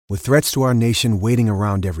With threats to our nation waiting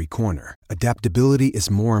around every corner, adaptability is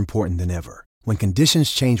more important than ever. When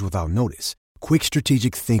conditions change without notice, quick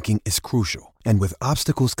strategic thinking is crucial. And with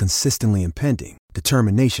obstacles consistently impending,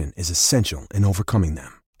 determination is essential in overcoming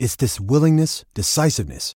them. It's this willingness,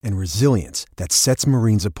 decisiveness, and resilience that sets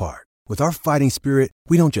Marines apart. With our fighting spirit,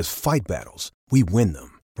 we don't just fight battles, we win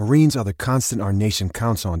them. Marines are the constant our nation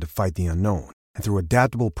counts on to fight the unknown. And through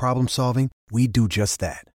adaptable problem solving, we do just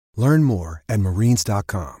that. Learn more at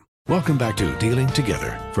marines.com. Welcome back to Dealing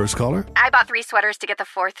Together. First caller? I bought 3 sweaters to get the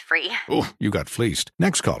 4th free. Oh, you got fleeced.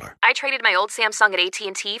 Next caller? I traded my old Samsung at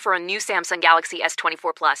AT&T for a new Samsung Galaxy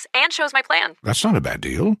S24 Plus and shows my plan. That's not a bad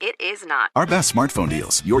deal. It is not. Our best smartphone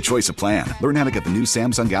deals. Your choice of plan. Learn how to get the new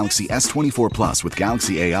Samsung Galaxy S24 Plus with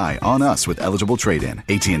Galaxy AI on us with eligible trade-in.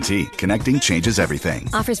 AT&T. Connecting changes everything.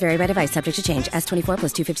 Offers vary by device. Subject to change. S24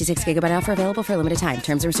 plus 256 gigabyte offer available for a limited time.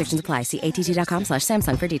 Terms and restrictions apply. See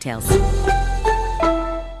att.com/Samsung for details.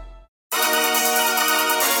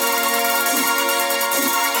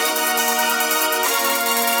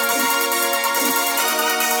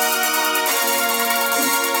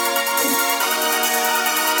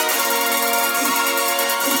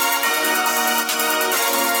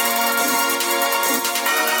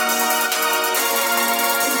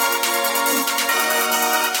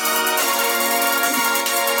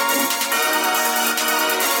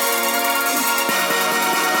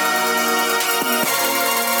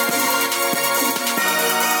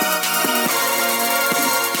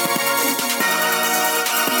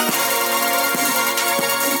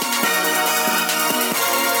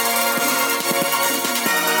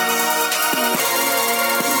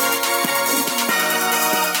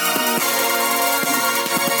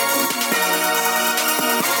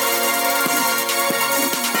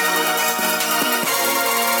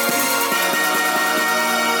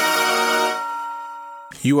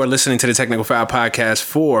 You are listening to the Technical Foul Podcast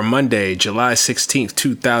for Monday, July 16th,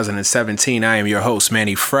 2017. I am your host,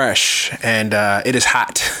 Manny Fresh, and it is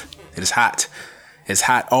hot. It is hot. It's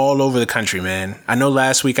hot all over the country, man. I know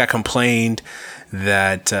last week I complained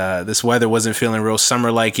that this weather wasn't feeling real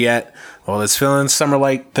summer-like yet. Well, it's feeling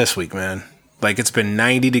summer-like this week, man. Like, it's been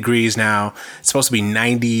 90 degrees now. It's supposed to be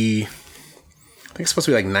 90... I think it's supposed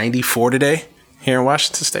to be like 94 today here in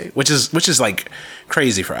Washington State, which is like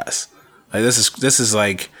crazy for us. Like this is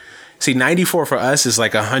like, see, 94 for us is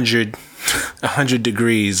like 100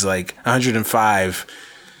 degrees, like 105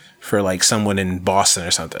 for like someone in Boston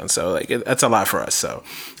or something. So like that's a lot for us. So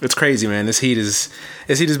it's crazy, man. This heat has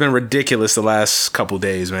been ridiculous the last couple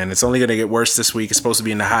days, man. It's only going to get worse this week. It's supposed to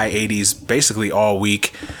be in the high 80s basically all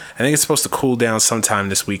week. I think it's supposed to cool down sometime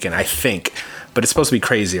this weekend, I think, but it's supposed to be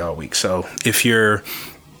crazy all week. So if you're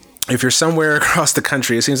somewhere across the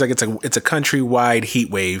country, it seems like it's a countrywide heat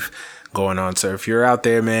wave going on. So if you're out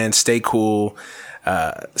there, man, stay cool.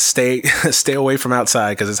 Stay away from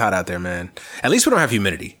outside because it's hot out there, man. At least we don't have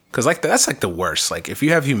humidity, because like that's like the worst. Like if you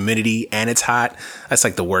have humidity and it's hot, that's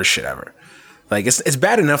like the worst shit ever. Like it's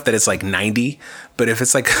bad enough that it's like 90, but if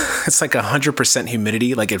it's like 100%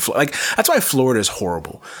 humidity, like that's why Florida is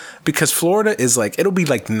horrible, because Florida is like, it'll be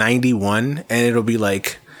like 91 and it'll be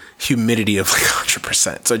like humidity of like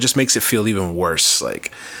 100%. So it just makes it feel even worse.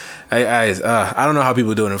 Like I don't know how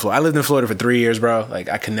people do it in Florida. I lived in Florida for 3 years, bro. Like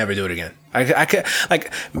I could never do it again. I could,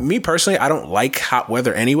 like, me personally, I don't like hot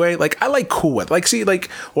weather anyway. Like I like cool weather. Like, see, like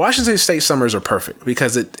Washington State summers are perfect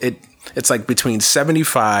because it's like between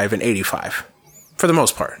 75 and 85 for the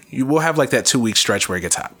most part. You will have like that 2-week stretch where it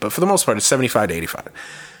gets hot, but for the most part, it's 75 to 85.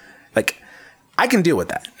 Like I can deal with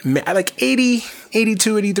that. I like 80,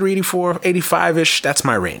 82, 83, 84, 85-ish. That's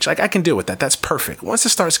my range. Like I can deal with that. That's perfect. Once it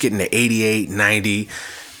starts getting to 88, 90,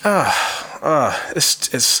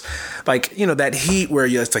 it's like, you know, that heat where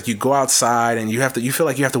it's like you go outside and you feel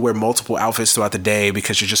like you have to wear multiple outfits throughout the day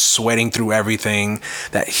because you're just sweating through everything.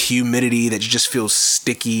 That humidity that you just feel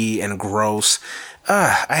sticky and gross.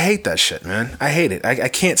 I hate that shit, man. I hate it. I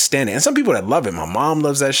can't stand it. And some people that love it. My mom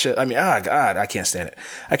loves that shit. I mean, God, I can't stand it.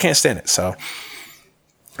 I can't stand it. So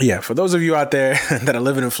yeah, for those of you out there that are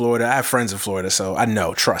living in Florida, I have friends in Florida, so I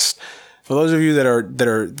know, trust. For those of you that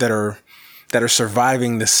are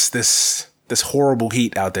surviving this horrible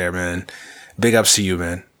heat out there, man, big ups to you,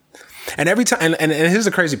 man. And every time, and here's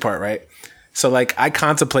the crazy part, right? So like I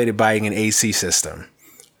contemplated buying an AC system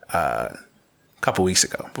a couple weeks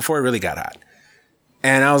ago before it really got hot.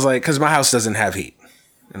 And I was like, cause my house doesn't have heat.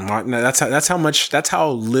 And that's how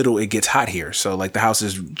little it gets hot here. So like the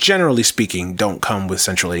houses, generally speaking, don't come with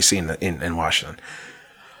central AC in Washington,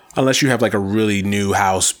 unless you have like a really new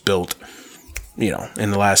house built, you know, in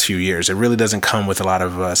the last few years. It really doesn't come with a lot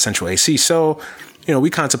of central AC. So we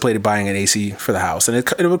contemplated buying an AC for the house, and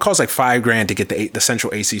it would cost like $5,000 to get the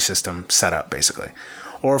central AC system set up, basically.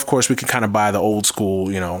 Or of course we could kind of buy the old school,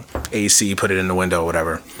 AC, put it in the window,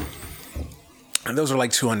 whatever. And those are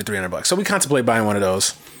like $200-$300. So we contemplate buying one of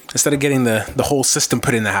those instead of getting the whole system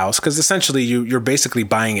put in the house, because essentially you're basically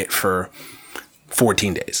buying it for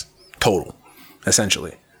 14 days total,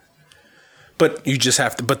 essentially. But you just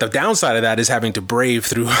have to. But the downside of that is having to brave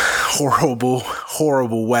through horrible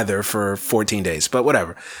weather for 14 days. But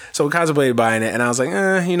whatever. So we contemplated buying it, and I was like,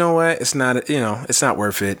 you know what? It's not. It's not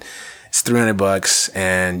worth it. It's $300,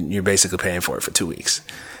 and you're basically paying for it for 2 weeks.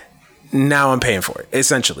 Now I'm paying for it.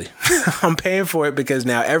 Essentially, I'm paying for it because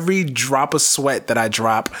now every drop of sweat that I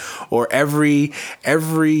drop, or every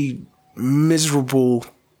miserable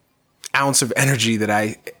ounce of energy that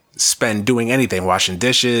I spend doing anything, washing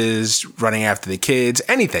dishes, running after the kids,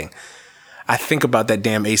 anything, I think about that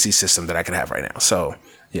damn AC system that I could have right now. So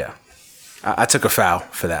yeah, I took a foul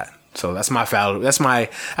for that. So that's my foul. That's my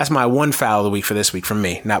one foul of the week for this week from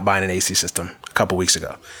me, not buying an AC system a couple weeks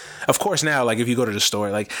ago. Of course, now, like if you go to the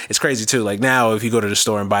store, like it's crazy too. Like now, if you go to the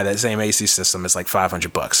store and buy that same AC system, it's like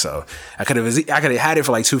 $500. So I could have had it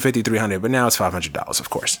for like $250, $300, but now it's $500.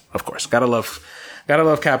 Of course. Gotta love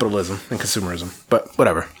capitalism and consumerism. But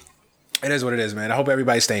whatever. It is what it is, man. I hope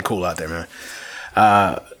everybody's staying cool out there, man.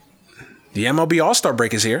 The MLB All-Star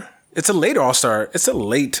break is here. It's a late All-Star. It's a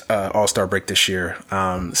late All-Star break this year.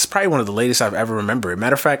 It's probably one of the latest I've ever remembered.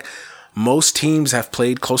 Matter of fact, most teams have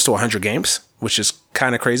played close to 100 games, which is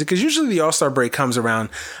kind of crazy because usually the All-Star break comes around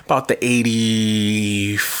about the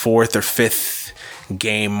 84th or 5th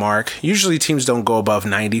game mark. Usually teams don't go above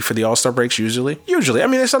 90 for the All-Star breaks usually. I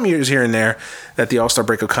mean, there's some years here and there that the All-Star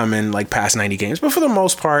break will come in like past 90 games, but for the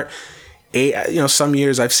most part, some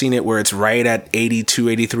years I've seen it where it's right at 82,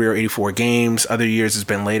 83 or 84 games. Other years it's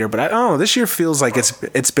been later, but I don't know. This year feels like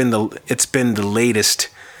it's been the latest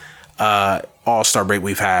All-Star break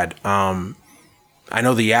we've had. I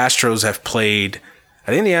know the Astros have played.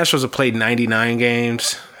 I think the Astros have played 99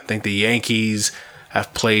 games. I think the Yankees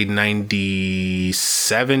have played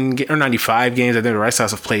 97 or 95 games. I think the Red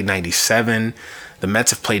Sox have played 97. The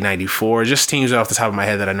Mets have played 94. Just teams off the top of my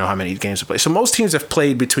head that I know how many games have played. So most teams have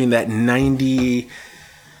played between that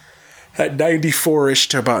 94-ish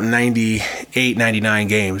to about 98, 99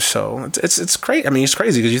 games. So it's crazy. I mean, it's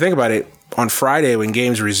crazy because you think about it. On Friday when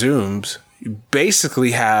games resumes, you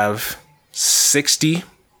basically have 60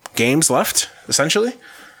 games left, essentially.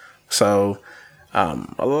 So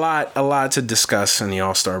a lot to discuss in the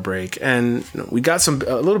All-Star break. And we got a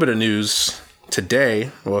little bit of news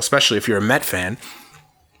today, well, especially if you're a Met fan.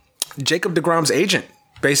 Jacob deGrom's agent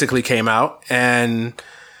basically came out and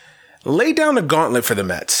laid down the gauntlet for the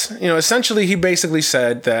Mets. Essentially he basically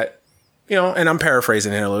said that, and I'm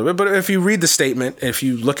paraphrasing it a little bit, but if you read the statement, if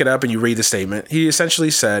you look it up and you read the statement, he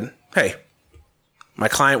essentially said, hey, my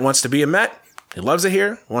client wants to be a Met. He loves it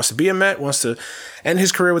here, wants to be a Met, wants to end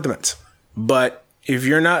his career with the Mets. But if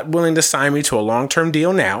you're not willing to sign me to a long-term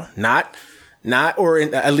deal now, at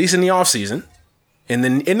least in the offseason, in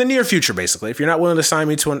the near future, basically, if you're not willing to sign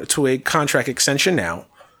me to a contract extension now,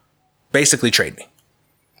 basically trade me.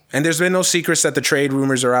 And there's been no secrets that the trade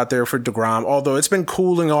rumors are out there for DeGrom, although it's been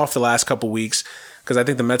cooling off the last couple weeks because I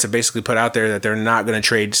think the Mets have basically put out there that they're not going to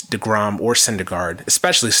trade DeGrom or Syndergaard,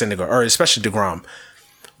 especially DeGrom.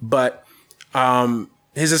 But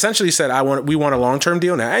he's essentially said, we want a long-term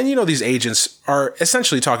deal now. And these agents are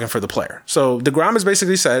essentially talking for the player. So DeGrom has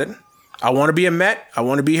basically said, I want to be a Met. I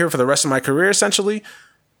want to be here for the rest of my career, essentially.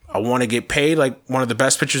 I want to get paid like one of the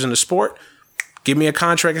best pitchers in the sport. Give me a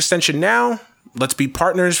contract extension now. Let's be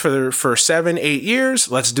partners for 7-8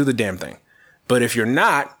 years. Let's do the damn thing. But if you're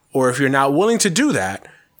not, or if you're not willing to do that,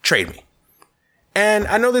 trade me. And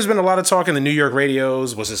I know there's been a lot of talk in the New York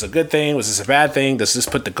radios. Was this a good thing? Was this a bad thing? Does this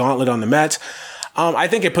put the gauntlet on the Mets? I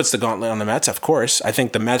think it puts the gauntlet on the Mets, of course. I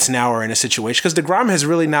think the Mets now are in a situation because DeGrom has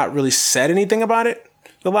really not really said anything about it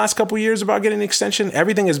the last couple of years about getting an extension.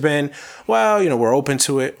 Everything has been, we're open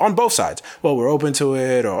to it on both sides. Well, we're open to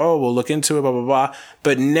it, or, we'll look into it, blah, blah, blah.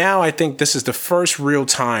 But now I think this is the first real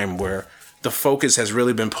time where the focus has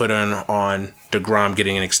really been put on DeGrom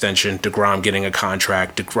getting an extension, DeGrom getting a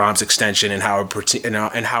contract, DeGrom's extension, and how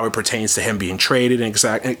it pertains to him being traded, and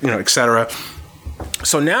et cetera.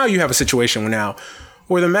 So now you have a situation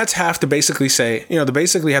where the Mets have to basically say, they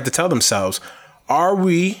basically have to tell themselves, are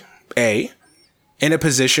we in a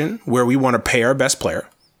position where we want to pay our best player,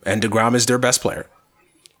 and DeGrom is their best player.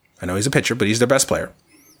 I know he's a pitcher, but he's their best player.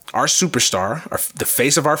 Our superstar, the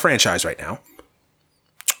face of our franchise right now.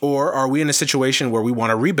 Or are we in a situation where we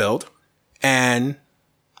want to rebuild, and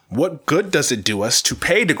what good does it do us to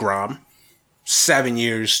pay DeGrom 7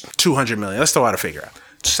 years, $200 million. Let's throw out a figure out.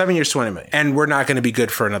 7 years, $200 million. And we're not going to be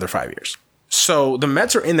good for another 5 years. So the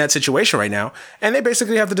Mets are in that situation right now, and they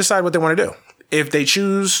basically have to decide what they want to do. If they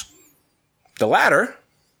choose the latter,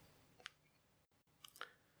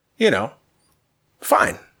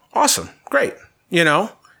 fine, awesome, great.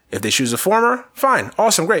 If they choose the former, fine,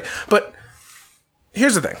 awesome, great. But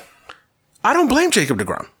here's the thing. I don't blame Jacob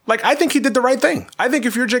deGrom. I think he did the right thing. I think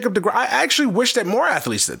if you're Jacob deGrom, I actually wish that more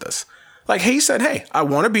athletes did this. He said, hey, I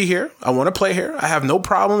want to be here. I want to play here. I have no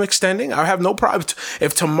problem extending. I have no problem.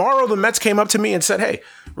 If tomorrow the Mets came up to me and said, hey,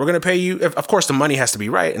 we're going to pay you. Of course, the money has to be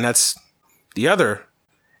right. And that's the other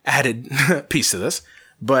added piece to this.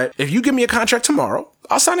 But if you give me a contract tomorrow,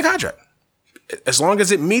 I'll sign a contract. As long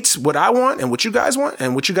as it meets what I want and what you guys want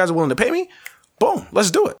and what you guys are willing to pay me, boom, let's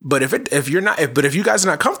do it. But if you guys are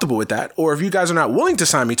not comfortable with that, or if you guys are not willing to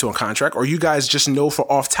sign me to a contract, or you guys just know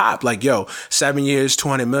for off top, 7 years,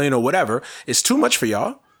 $200 million or whatever is too much for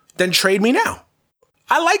y'all, then trade me now.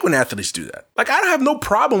 I like when athletes do that. I don't have no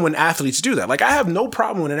problem when athletes do that. I have no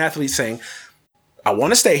problem when an athlete saying, I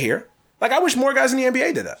want to stay here. I wish more guys in the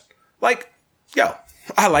NBA did that.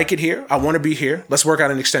 I like it here. I want to be here. Let's work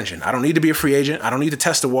out an extension. I don't need to be a free agent. I don't need to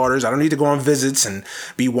test the waters. I don't need to go on visits and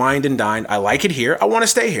be wined and dined. I like it here. I want to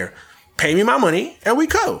stay here. Pay me my money and we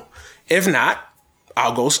go. If not,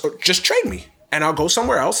 I'll go, just trade me and I'll go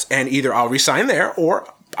somewhere else and either I'll resign there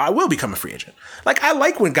or I will become a free agent. I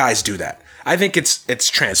like when guys do that. I think it's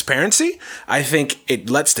transparency. I think it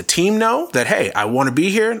lets the team know that, hey, I want to be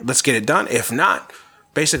here. Let's get it done. If not,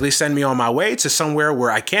 basically send me on my way to somewhere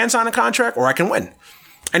where I can sign a contract or I can win.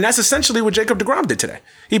 And that's essentially what Jacob deGrom did today.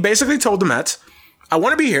 He basically told the Mets, I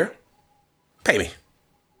want to be here, pay me.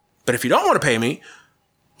 But if you don't want to pay me,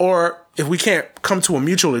 or if we can't come to a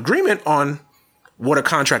mutual agreement on what a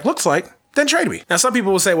contract looks like, then trade me. Now, some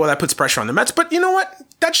people will say, well, that puts pressure on the Mets. But you know what?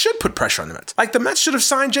 That should put pressure on the Mets. The Mets should have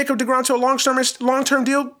signed Jacob deGrom to a long-term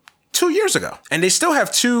deal 2 years ago. And they still have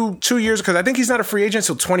two years, because I think he's not a free agent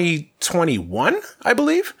until 2021, I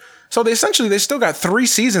believe. So they still got 3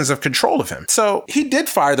 seasons of control of him. So he did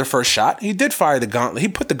fire the first shot. He did fire the gauntlet. He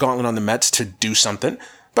put the gauntlet on the Mets to do something.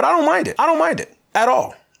 But I don't mind it. I don't mind it at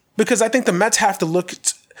all. Because I think the Mets have to look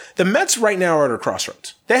at... The Mets right now are at a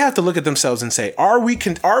crossroads. They have to look at themselves and say, are we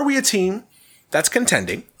a team that's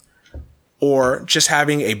contending, or just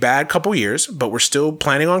having a bad couple years, but we're still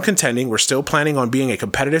planning on contending, we're still planning on being a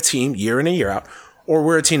competitive team year in and year out, or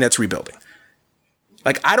we're a team that's rebuilding?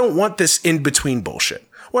 I don't want this in-between bullshit.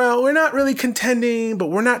 Well, we're not really contending, but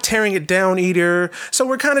we're not tearing it down either. So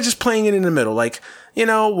we're kind of just playing it in the middle.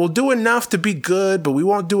 We'll do enough to be good, but we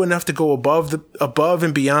won't do enough to go above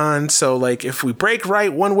and beyond. So if we break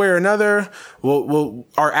right one way or another,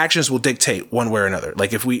 our actions will dictate one way or another.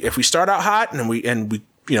 If we start out hot and we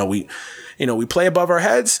play above our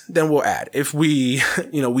heads, then we'll add. If we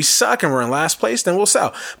suck and we're in last place, then we'll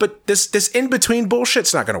sell. But this in-between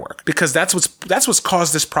bullshit's not going to work, because that's what's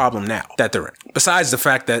caused this problem now that they're in. Besides the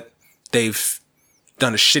fact that they've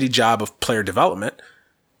done a shitty job of player development,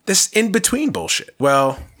 this in-between bullshit.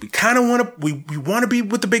 Well, we kind of want to, we want to be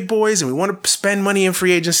with the big boys, and we want to spend money in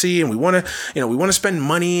free agency, and we want to spend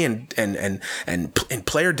money and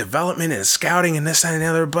player development and scouting and this and the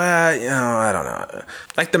other, but I don't know.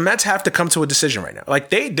 The Mets have to come to a decision right now.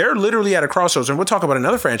 They're literally at a crossroads, and we'll talk about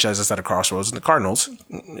another franchise that's at a crossroads, the Cardinals.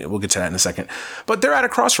 We'll get to that in a second. But they're at a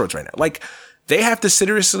crossroads right now. They have to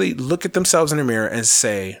seriously look at themselves in the mirror and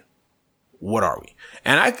say, what are we?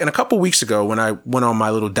 And a couple weeks ago, when I went on my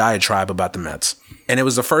little diatribe about the Mets, and it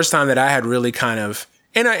was the first time that I had really kind of,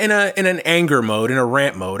 in an anger mode, in a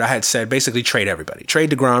rant mode, I had said, basically trade everybody. Trade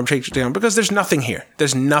deGrom, because there's nothing here.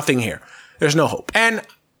 There's nothing here. There's no hope. And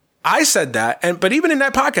I said that, but even in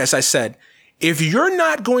that podcast, I said, if you're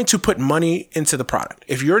not going to put money into the product,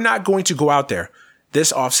 if you're not going to go out there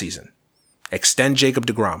this offseason, extend Jacob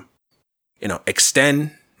deGrom,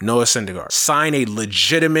 extend Noah Syndergaard, sign a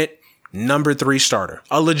legitimate number 3 starter,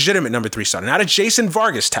 not a Jason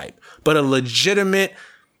Vargas type, but a legitimate,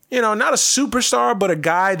 not a superstar, but a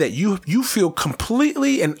guy that you feel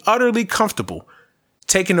completely and utterly comfortable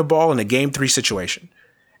taking the ball in a game 3 situation,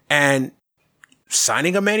 and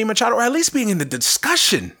signing a Manny Machado, or at least being in the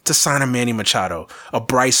discussion to sign a Manny Machado, a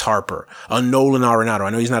Bryce Harper, a Nolan Arenado. I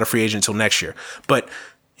know he's not a free agent until next year, but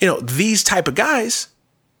these type of guys,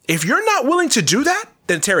 if you're not willing to do that,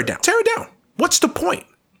 then tear it down. Tear it down. What's the point?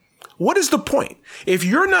 What is the point? If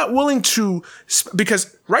you're not willing to,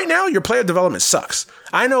 because right now your player development sucks.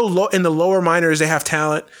 I know in the lower minors, they have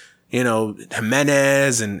talent,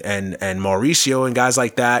 Jimenez and Mauricio and guys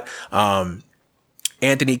like that.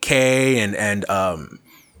 Anthony Kay and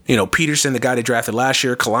Peterson, the guy they drafted last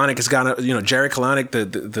year. Kalanick has gone, Jared Kalanick,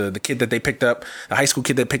 the kid that they picked up, the high school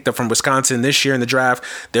kid they picked up from Wisconsin this year in the draft.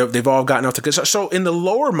 They've all gotten up to good. So in the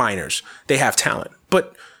lower minors, they have talent.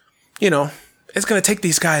 But, it's going to take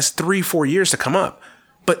these guys 3-4 years to come up.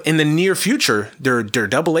 But in the near future, their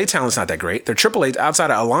AA talent's not that great. Their AAA,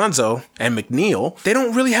 outside of Alonzo and McNeil, they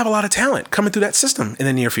don't really have a lot of talent coming through that system in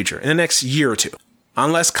the near future, in the next year or two.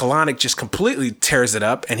 Unless Kalanick just completely tears it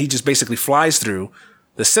up and he just basically flies through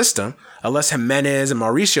the system. Unless Jimenez and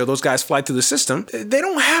Mauricio, those guys fly through the system, they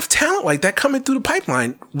don't have talent like that coming through the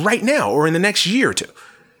pipeline right now or in the next year or two.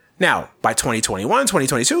 Now, by 2021,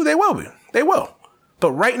 2022, they will be. They will.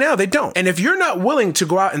 But right now, they don't. And if you're not willing to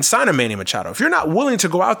go out and sign a Manny Machado, if you're not willing to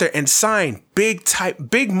go out there and sign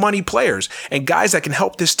big money players and guys that can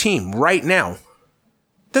help this team right now,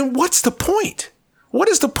 then what's the point? What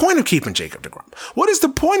is the point of keeping Jacob deGrom? What is the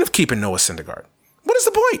point of keeping Noah Syndergaard? What is the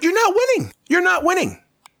point? You're not winning. You're not winning.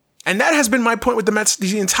 And that has been my point with the Mets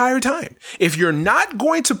the entire time. If you're not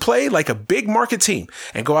going to play like a big market team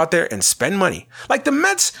and go out there and spend money, like the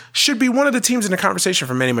Mets should be one of the teams in the conversation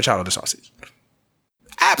for Manny Machado this offseason.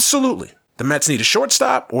 Absolutely. The Mets need a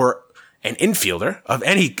shortstop or an infielder of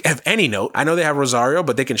any note. I know they have Rosario,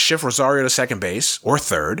 but they can shift Rosario to second base or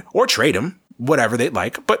third or trade him, whatever they'd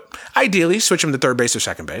like. But ideally, switch him to third base or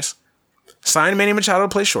second base. Sign Manny Machado to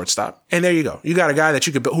play shortstop. And there you go. You got a guy that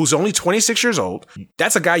you could build, who's only 26 years old.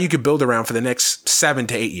 That's a guy you could build around for the next 7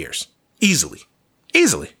 to 8 years. Easily.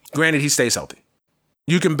 Granted, he stays healthy.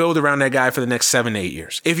 You can build around that guy for the next 7 to 8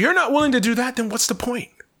 years. If you're not willing to do that, then what's the point?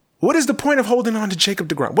 What is the point of holding on to Jacob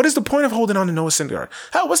deGrom? What is the point of holding on to Noah Syndergaard?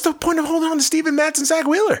 Hell, what's the point of holding on to Steven Matz and Zach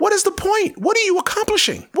Wheeler? What is the point? What are you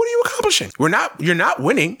accomplishing? You're not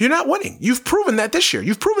winning. You're not winning. You've proven that this year.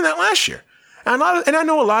 You've proven that last year. And I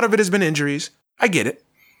know a lot of it has been injuries. I get it.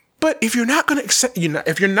 But if you're not going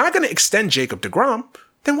to extend Jacob deGrom,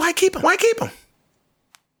 then why keep him?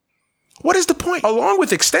 What is the point? Along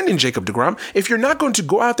with extending Jacob deGrom, if you're not going to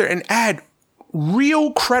go out there and add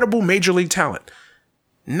real credible major league talent,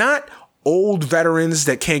 not old veterans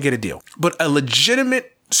that can't get a deal, but a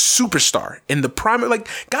legitimate superstar in the prime, like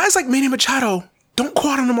guys like Manny Machado don't go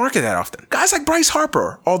out on the market that often. Guys like Bryce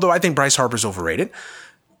Harper, although I think Bryce Harper's overrated,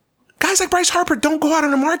 guys like Bryce Harper don't go out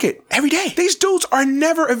on the market every day. These dudes are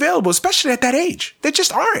never available, especially at that age. They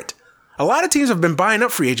just aren't. A lot of teams have been buying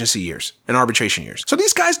up free agency years and arbitration years. So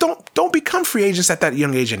these guys don't become free agents at that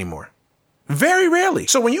young age anymore. Very rarely.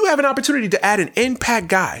 So when you have an opportunity to add an impact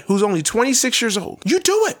guy who's only 26 years old, you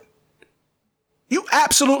do it. You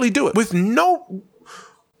absolutely do it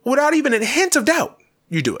without even a hint of doubt.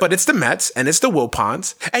 You do it. But it's the Mets and it's the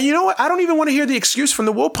Wilpons. And you know what? I don't even want to hear the excuse from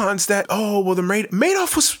the Wilpons that,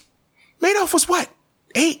 Madoff was what?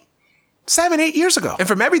 7, 8 years ago. And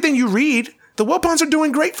from everything you read, the Wilpons are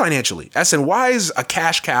doing great financially. SNY is a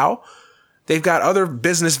cash cow. They've got other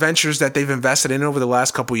business ventures that they've invested in over the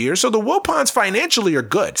last couple of years. So the Wilpons financially are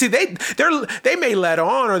good. See, they may let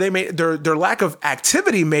on, or their lack of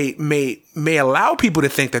activity may allow people to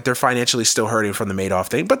think that they're financially still hurting from the Madoff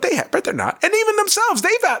thing, but they're not. And even themselves,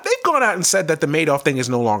 they've gone out and said that the Madoff thing is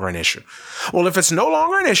no longer an issue. Well, if it's no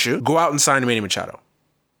longer an issue, go out and sign Manny Machado.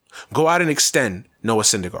 Go out and extend Noah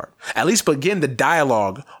Syndergaard. At least begin the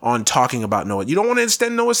dialogue on talking about Noah. You don't want to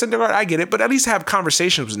extend Noah Syndergaard? I get it, but at least have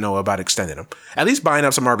conversations with Noah about extending him. At least buying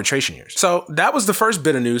up some arbitration years. So that was the first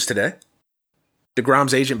bit of news today.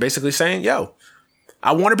 deGrom's agent basically saying, yo,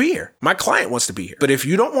 I want to be here. My client wants to be here. But if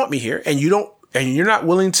you don't want me here and you're not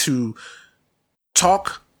willing to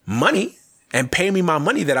talk money and pay me my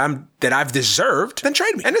money that I've deserved, then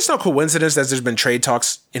trade me. And it's no coincidence that there's been trade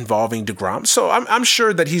talks involving deGrom. So I'm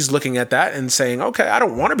sure that he's looking at that and saying, okay, I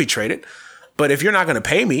don't want to be traded, but if you're not going to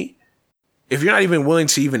pay me, if you're not even willing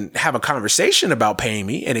to even have a conversation about paying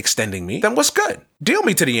me and extending me, then what's good? Deal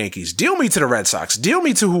me to the Yankees, deal me to the Red Sox, deal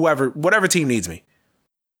me to whatever team needs me.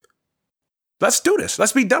 Let's do this.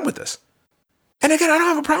 Let's be done with this. And again, I don't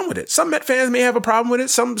have a problem with it. Some Met fans may have a problem with it.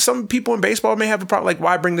 Some people in baseball may have a problem. Like,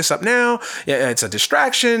 why bring this up now? Yeah, it's a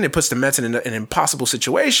distraction. It puts the Mets in an impossible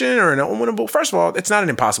situation or an unwinnable. First of all, it's not an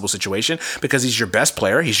impossible situation because he's your best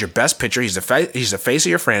player. He's your best pitcher. He's the face of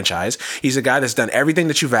your franchise. He's a guy that's done everything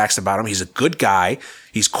that you've asked about him. He's a good guy.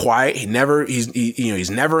 He's quiet. He's never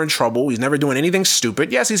in trouble. He's never doing anything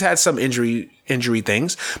stupid. Yes, he's had some injury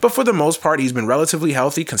things, but for the most part, he's been relatively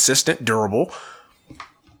healthy, consistent, durable.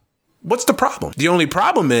 What's the problem? The only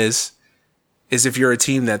problem is if you're a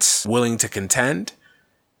team that's willing to contend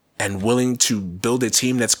and willing to build a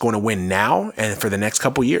team that's going to win now and for the next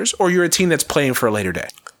couple years, or you're a team that's playing for a later day.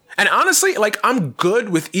 And honestly, I'm good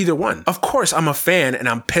with either one. Of course, I'm a fan and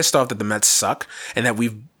I'm pissed off that the Mets suck and that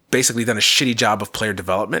we've basically done a shitty job of player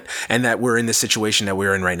development and that we're in the situation that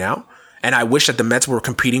we're in right now. And I wish that the Mets were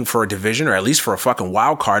competing for a division or at least for a fucking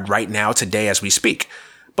wild card right now, today, as we speak.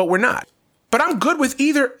 But we're not. But I'm good with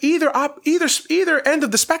either end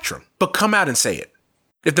of the spectrum. But come out and say it.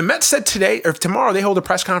 If the Mets said today or if tomorrow they hold a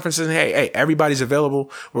press conference and hey, everybody's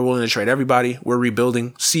available. We're willing to trade everybody. We're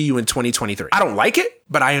rebuilding. See you in 2023. I don't like it,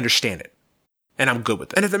 but I understand it. And I'm good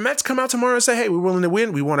with it. And if the Mets come out tomorrow and say, hey, we're willing to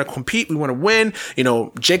win. We want to compete. We want to win. You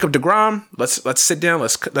know, Jacob deGrom, let's sit down.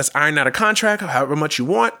 Let's iron out a contract, however much you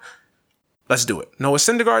want. Let's do it. Noah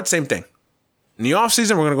Syndergaard, same thing. In the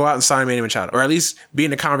offseason, we're going to go out and sign Manny Machado, or at least be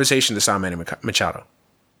in the conversation to sign Manny Machado.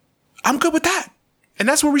 I'm good with that. And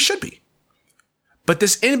that's where we should be. But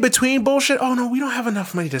this in-between bullshit, oh no, we don't have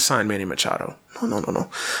enough money to sign Manny Machado. No.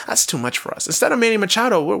 That's too much for us. Instead of Manny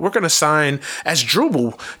Machado, we're going to sign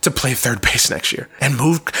Asdrubal to play third base next year and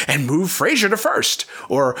move Frazier to first.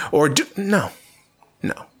 No.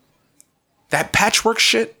 That patchwork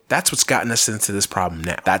shit, that's what's gotten us into this problem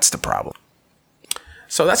now. That's the problem.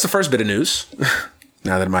 So that's the first bit of news.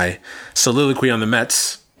 Now that my soliloquy on the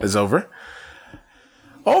Mets is over.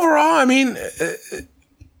 Overall, I mean,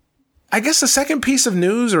 I guess the second piece of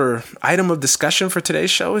news or item of discussion for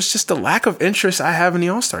today's show is just the lack of interest I have in the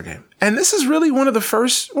All-Star game. And this is really one of the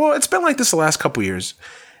first, well, it's been like this the last couple years.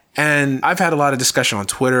 And I've had a lot of discussion on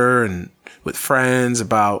Twitter and with friends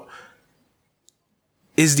about,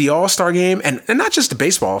 is the All-Star game, and not just the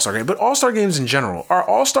baseball All-Star game, but All-Star games in general, are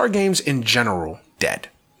All-Star games in general dead?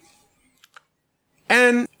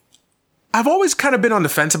 And I've always kind of been on the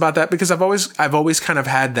fence about that because I've always kind of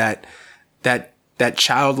had that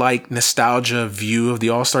childlike nostalgia view of the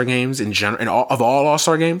All-Star games in general, and all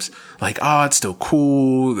All-Star games. Like, oh, it's still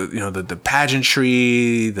cool. The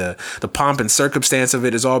pageantry, the pomp and circumstance of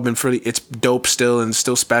it has all been it's dope still and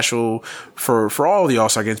still special for all the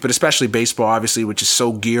All-Star games, but especially baseball, obviously, which is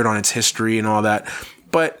so geared on its history and all that.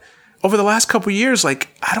 But over the last couple of years, like,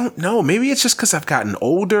 I don't know, maybe it's just because I've gotten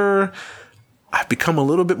older. I've become a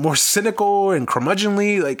little bit more cynical and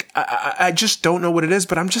curmudgeonly. Like, I just don't know what it is,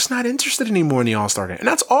 but I'm just not interested anymore in the All-Star game. And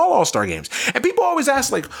that's all All-Star games. And people always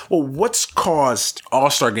ask, like, well, what's caused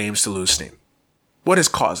All-Star games to lose steam? What has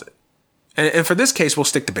caused it? And for this case, we'll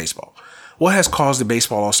stick to baseball. What has caused the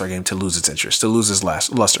baseball All-Star game to lose its interest, to lose its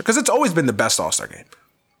luster? Because it's always been the best All-Star game.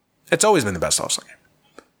 It's always been the best All-Star game.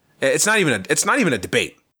 It's not even a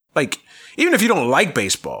debate. Like, even if you don't like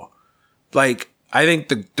baseball, like, I think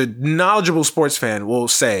the knowledgeable sports fan will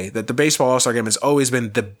say that the baseball All-Star game has always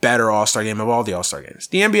been the better All-Star game of all the All-Star games.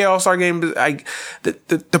 The NBA All-Star game,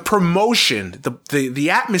 the promotion, the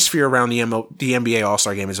atmosphere around the NBA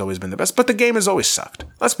All-Star game has always been the best, but the game has always sucked.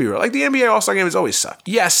 Let's be real. Like, the NBA All-Star game has always sucked.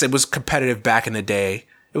 Yes, it was competitive back in the day.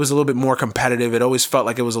 It was a little bit more competitive. It always felt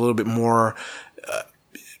like it was a little bit more,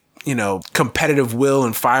 competitive will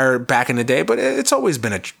and fire back in the day, but it's always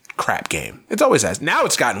been a crap game. It always has. Now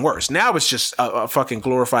it's gotten worse. Now it's just a fucking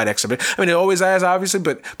glorified exhibit. I mean, it always has, obviously,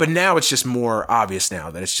 but now it's just more obvious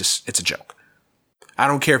now that it's a joke. I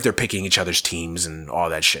don't care if they're picking each other's teams and all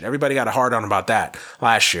that shit. Everybody got a hard on about that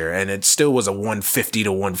last year, and it still was a 150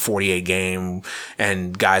 to 148 game,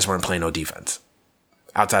 and guys weren't playing no defense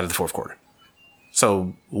outside of the fourth quarter.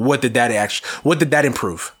 So what did that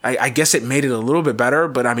improve? I guess it made it a little bit better,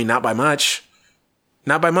 but I mean, not by much.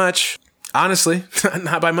 Not by much. Honestly,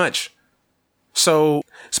 not by much. So,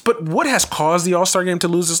 but what has caused the All-Star game to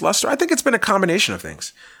lose its luster? I think it's been a combination of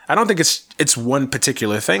things. I don't think it's one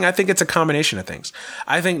particular thing. I think it's a combination of things.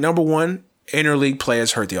 I think, number one, interleague play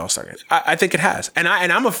has hurt the All-Star game. I think it has. And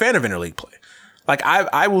I'm a fan of interleague play. Like,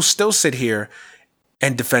 I will still sit here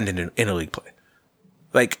and defend interleague play.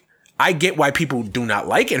 Like, I get why people do not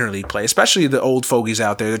like interleague play, especially the old fogies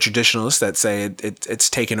out there, the traditionalists that say it's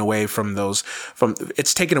taken away from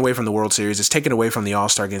it's taken away from the World Series, it's taken away from the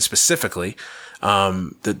All-Star game specifically.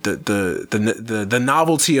 The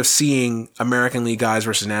novelty of seeing American League guys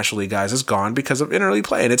versus National League guys is gone because of interleague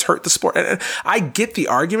play, and it's hurt the sport. And I get the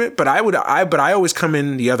argument, but I always come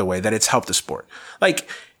in the other way, that it's helped the sport. Like,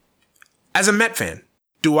 as a Met fan,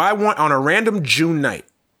 do I want, on a random June night,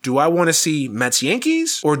 do I want to see Mets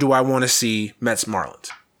Yankees or do I want to see Mets Marlins?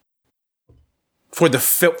 For the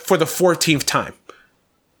 14th time.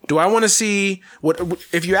 Do I want to see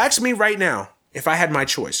if you ask me right now, if I had my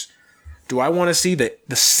choice, do I want to see the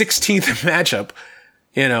 16th matchup,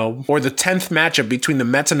 or the 10th matchup between the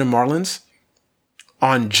Mets and the Marlins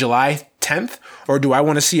on July 10th? Or do I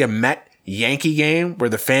want to see a Met Yankee game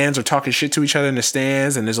where the fans are talking shit to each other in the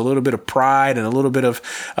stands and there's a little bit of pride and a little bit of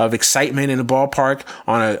excitement in the ballpark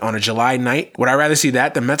on a July night. Would I rather see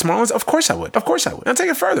that than Mets Marlins? Of course I would. Of course I would. I'll take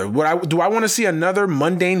it further. Do I want to see another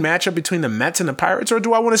mundane matchup between the Mets and the Pirates, or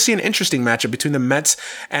do I want to see an interesting matchup between the Mets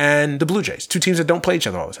and the Blue Jays, two teams that don't play each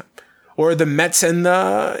other all the time? Or the Mets and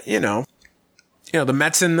the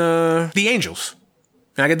Mets and the Angels.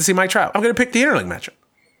 And I get to see Mike Trout. I'm going to pick the interleague matchup.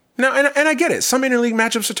 Now, and I get it. Some interleague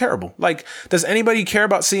matchups are terrible. Like, does anybody care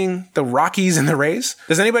about seeing the Rockies and the Rays?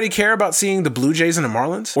 Does anybody care about seeing the Blue Jays and the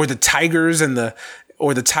Marlins? Or the Tigers and the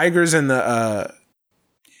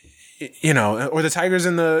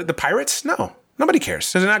Pirates? No, nobody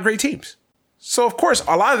cares. Those are not great teams. So, of course,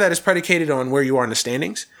 a lot of that is predicated on where you are in the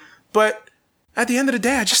standings. But at the end of the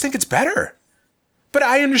day, I just think it's better. But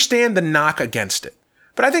I understand the knock against it.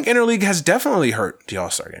 But I think interleague has definitely hurt the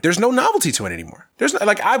All-Star game. There's no novelty to it anymore.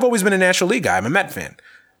 I've always been a National League guy. I'm a Met fan.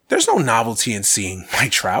 There's no novelty in seeing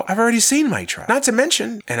Mike Trout. I've already seen Mike Trout. Not to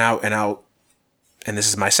mention, and this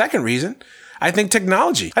is my second reason, I think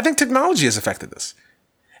technology has affected this.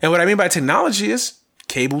 And what I mean by technology is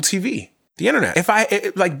cable TV, the internet.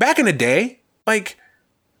 Back in the day, like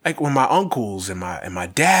when my uncles and my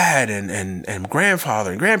dad and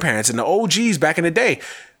grandfather and grandparents and the OGs back in the day,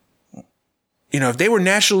 if they were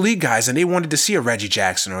National League guys and they wanted to see a Reggie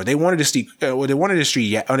Jackson, or they wanted to see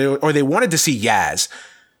Yaz,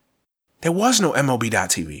 there was no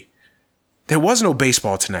MLB.TV. There was no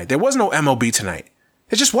Baseball Tonight. There was no MLB Tonight.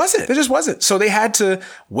 It just wasn't. So they had to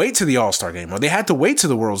wait to the All-Star game, or they had to wait to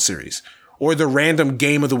the World Series, or the random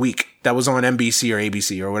game of the week that was on NBC or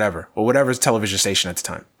ABC or whatever television station at the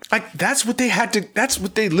time. That's what they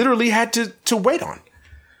literally had to wait on.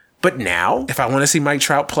 But now, if I want to see Mike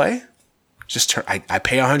Trout play, I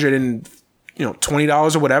pay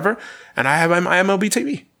 $120 or whatever, and I have my MLB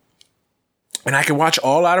TV, and I can watch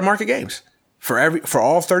all out of market games for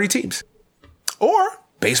all 30 teams, or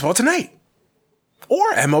Baseball Tonight,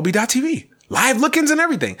 or MLB.TV, live look-ins and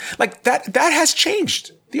everything. That has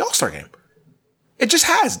changed the All-Star game. It just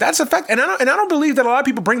has. That's a fact, and I don't believe that a lot of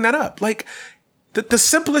people bring that up. The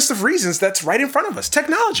simplest of reasons that's right in front of us.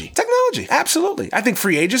 Technology. Absolutely. I think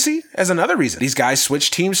free agency is another reason. These guys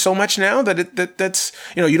switch teams so much now that's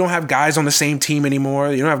you don't have guys on the same team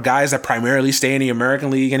anymore. You don't have guys that primarily stay in the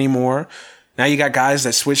American League anymore. Now you got guys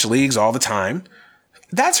that switch leagues all the time.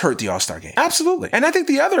 That's hurt the All-Star game. Absolutely. And I think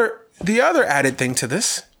the other added thing to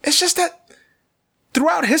this is just that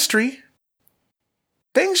throughout history,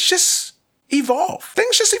 things just evolve.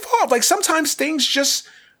 Sometimes things just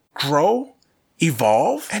grow,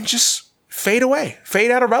 evolve, and just fade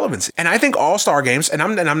out of relevance. And I think All-Star games, and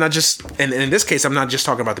I'm not just, and in this case, I'm not just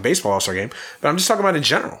talking about the baseball All-Star game, but I'm just talking about in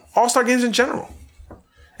general, All-Star games in general.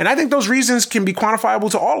 And I think those reasons can be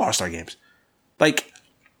quantifiable to all All-Star games.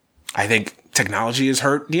 I think technology has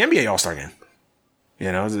hurt the NBA All-Star game.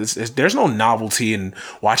 There's no novelty in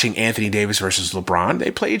watching Anthony Davis versus LeBron. They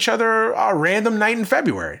play each other a random night in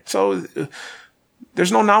February. So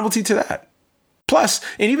there's no novelty to that. Plus,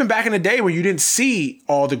 and even back in the day where you didn't see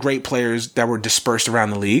all the great players that were dispersed around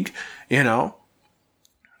the league,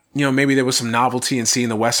 maybe there was some novelty in seeing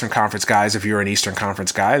the Western Conference guys if you're an Eastern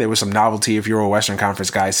Conference guy. There was some novelty if you're a Western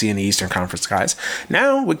Conference guy seeing the Eastern Conference guys.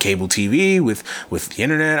 Now, with cable TV, with the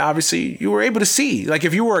internet, obviously, you were able to see.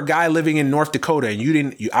 If you were a guy living in North Dakota and you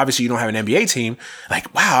don't have an NBA team,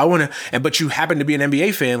 wow, but you happen to be an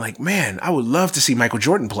NBA fan, man, I would love to see Michael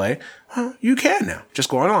Jordan play. You can now. Just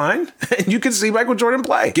go online and you can see Michael Jordan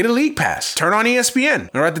play. Get a league pass. Turn on ESPN.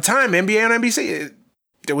 Or at the time, NBA on NBC.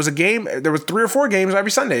 There was 3 or 4 games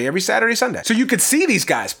every Saturday, Sunday. So you could see these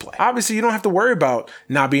guys play. Obviously, you don't have to worry about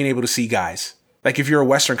not being able to see guys. If you're a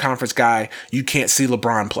Western Conference guy, you can't see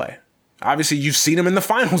LeBron play. Obviously, you've seen him in the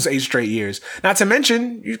finals 8 straight years. Not to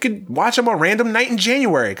mention, you could watch him on a random night in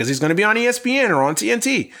January because he's going to be on ESPN or on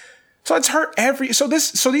TNT. So it's hurt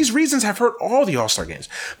so these reasons have hurt all the All-Star games.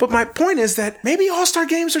 But my point is that maybe All-Star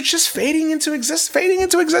games are just fading into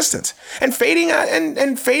existence and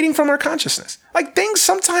fading from our consciousness. Things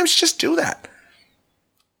sometimes just do that.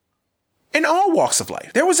 In all walks of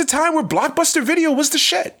life. There was a time where Blockbuster Video was the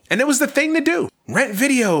shit, and it was the thing to do. Rent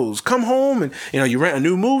videos, come home and you rent a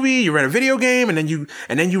new movie, you rent a video game, and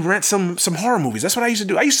then you rent some horror movies. That's what I used to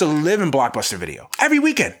do. I used to live in Blockbuster Video. Every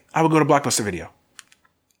weekend, I would go to Blockbuster Video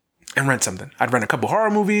and rent something. I'd rent a couple horror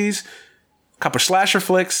movies, a couple slasher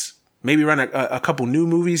flicks, maybe rent a couple new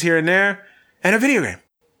movies here and there, and a video game.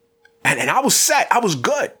 And I was set. I was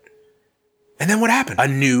good. And then what happened? A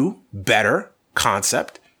new, better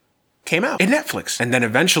concept came out in Netflix. And then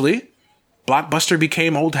eventually, Blockbuster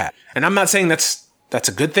became old hat. And I'm not saying that's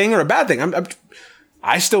a good thing or a bad thing.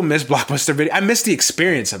 I still miss Blockbuster Video. I miss the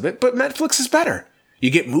experience of it, but Netflix is better. You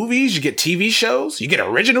get movies, you get TV shows, you get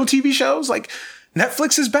original TV shows. Like,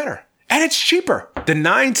 Netflix is better. And it's cheaper. The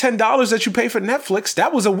 $9-10 that you pay for Netflix,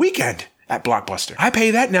 that was a weekend at Blockbuster. I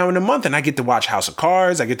pay that now in a month, and I get to watch House of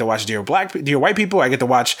Cards. I get to watch Dear White People. I get to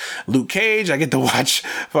watch Luke Cage. I get to watch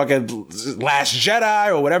fucking Last Jedi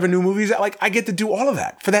or whatever new movies. Like, I get to do all of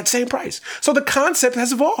that for that same price. So the concept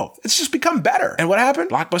has evolved. It's just become better. And what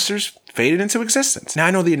happened? Blockbusters faded into existence. Now,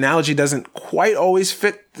 I know the analogy doesn't quite always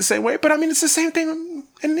fit the same way, but I mean, it's the same thing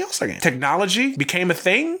in the All-Star Game. Technology became a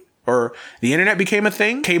thing, or the internet became a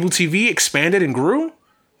thing. Cable TV expanded and grew.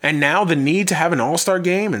 And now the need to have an all-star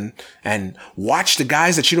game and watch the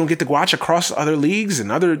guys that you don't get to watch across other leagues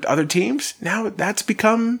and other teams, now that's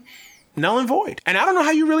become null and void. And I don't know how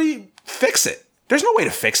you really fix it. There's no way to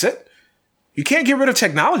fix it. You can't get rid of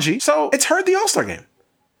technology. So it's hurt the all-star game.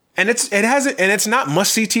 And it's not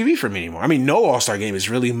must-see TV for me anymore. I mean, no all-star game is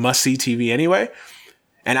really must-see TV anyway.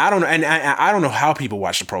 And I don't know how people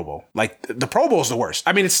watch the Pro Bowl. Like, the Pro Bowl is the worst.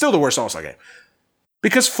 I mean, it's still the worst all-star game.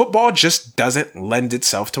 Because football just doesn't lend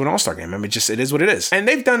itself to an all-star game. I mean, it is what it is. And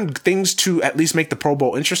they've done things to at least make the Pro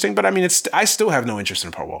Bowl interesting, but I mean, I still have no interest in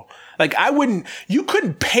the Pro Bowl. Like, you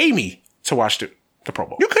couldn't pay me to watch the Pro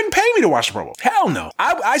Bowl. You couldn't pay me to watch the Pro Bowl. Hell no.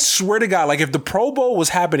 I swear to God, like, if the Pro Bowl was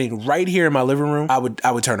happening right here in my living room, I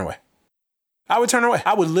would turn away. I would turn away.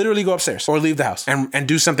 I would literally go upstairs or leave the house and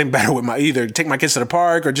do something better with either take my kids to the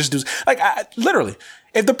park or just do, literally.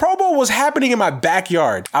 If the Pro Bowl was happening in my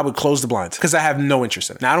backyard, I would close the blinds because I have no interest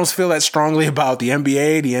in it. Now, I don't feel that strongly about the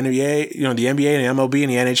NBA, the NBA, the NBA and the MLB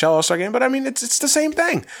and the NHL All-Star Game, but I mean, it's the same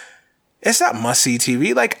thing. It's not must-see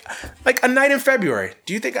TV. Like a night in February.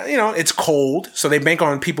 Do you think, it's cold, so they bank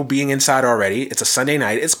on people being inside already. It's a Sunday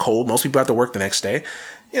night. It's cold. Most people have to work the next day.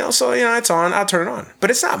 So, it's on. I'll turn it on. But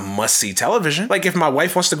it's not must-see television. Like, if my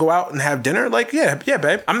wife wants to go out and have dinner, like, yeah,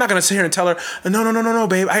 babe. I'm not going to sit here and tell her, no,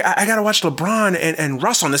 babe. I got to watch LeBron and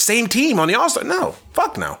Russ on the same team on the All-Star. No.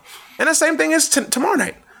 Fuck no. And the same thing is tomorrow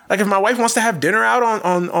night. Like, if my wife wants to have dinner out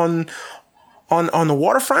on the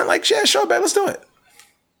waterfront, like, yeah, sure, babe, let's do it.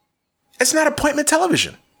 It's not appointment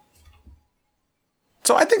television.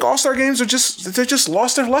 So I think All-Star games they're just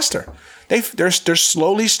lost their luster. They're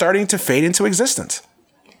slowly starting to fade into existence.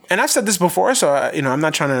 And I've said this before, so I'm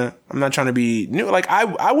not trying to be new. Like,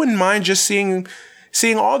 I wouldn't mind just seeing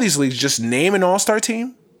all these leagues just name an all-star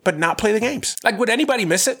team, but not play the games. Like, would anybody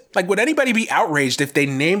miss it? Like, would anybody be outraged if they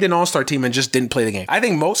named an all-star team and just didn't play the game? I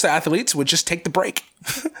think most athletes would just take the break.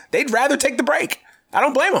 They'd rather take the break. I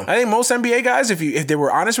don't blame them. I think most NBA guys, if they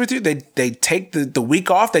were honest with you, they take the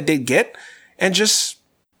week off that they'd get and just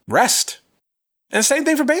rest. And same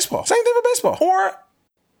thing for baseball. Or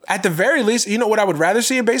at the very least, what I would rather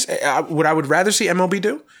see what I would rather see MLB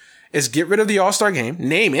do is get rid of the All-Star game,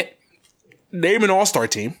 name an All-Star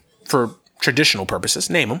team for traditional purposes,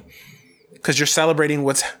 name them, because you're celebrating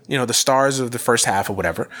what's, the stars of the first half or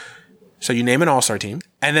whatever. So you name an All-Star team,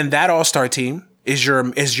 and then that All-Star team is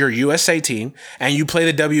your USA team, and you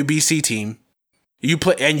play the WBC team.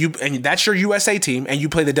 And that's your USA team, and you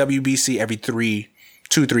play the WBC every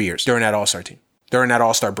 2-3 years during that All-Star team, during that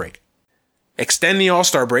All-Star break. Extend the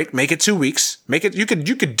All-Star break, make it 2 weeks. You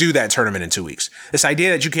could do that tournament in 2 weeks. This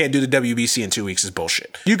idea that you can't do the WBC in 2 weeks is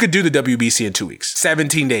bullshit. You could do the WBC in 2 weeks.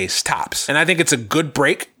 17 days, tops. And I think it's a good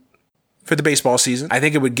break for the baseball season. I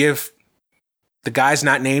think it would give the guys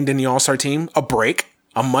not named in the All-Star team a break,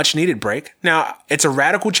 a much-needed break. Now, it's a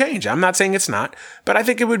radical change. I'm not saying it's not, but I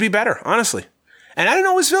think it would be better, honestly. And I didn't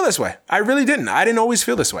always feel this way. I really didn't. I didn't always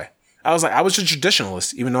feel this way. I was a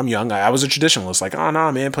traditionalist, even though I'm young. I was a traditionalist. Like, oh,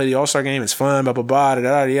 no, man, play the All-Star game. It's fun, blah, blah, blah, da,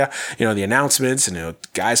 da, da, da. The announcements and,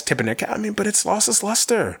 guys tipping their cap. I mean, but it's lost its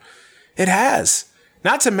luster. It has.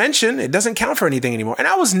 Not to mention, it doesn't count for anything anymore. And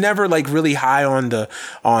I was never, really high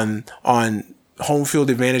on home field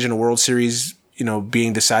advantage in the World Series,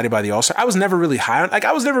 being decided by the All-Star. I was never really high on,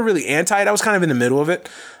 I was never really anti it. I was kind of in the middle of it,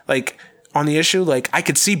 on the issue. I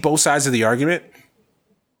could see both sides of the argument.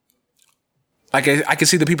 I could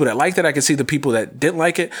see the people that liked it. I could see the people that didn't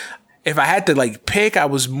like it. If I had to pick, I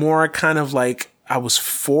was more kind of I was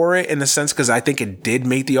for it in the sense because I think it did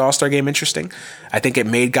make the All-Star game interesting. I think it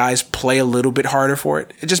made guys play a little bit harder for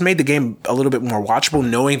it. It just made the game a little bit more watchable,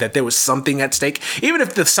 knowing that there was something at stake. Even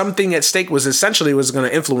if the something at stake was going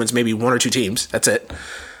to influence maybe one or two teams. That's it.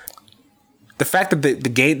 The fact that the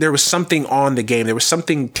game, there was something on the game, there was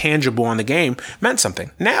something tangible on the game, meant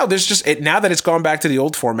something. Now now that it's gone back to the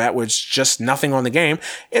old format, where it's just nothing on the game,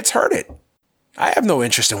 it's hurt it. I have no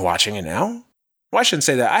interest in watching it now. Well, I shouldn't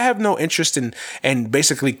say that. I have no interest in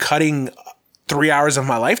basically cutting 3 hours of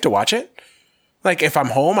my life to watch it. Like, if I'm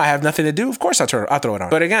home, I have nothing to do, of course I'll throw it on.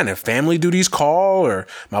 But again, if family duties call, or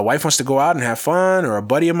my wife wants to go out and have fun, or a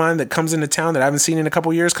buddy of mine that comes into town that I haven't seen in a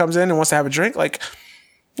couple years comes in and wants to have a drink, like,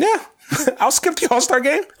 yeah, I'll skip the All-Star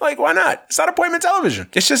game. Like, why not? It's not appointment television.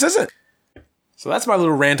 It just isn't. So that's my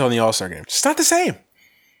little rant on the All-Star game. It's not the same.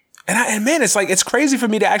 And man, it's like, it's crazy for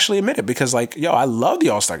me to actually admit it, because like, yo, I love the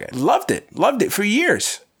All-Star game. Loved it for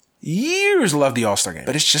years. Loved the All-Star game,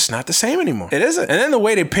 but it's just not the same anymore. It isn't. And then the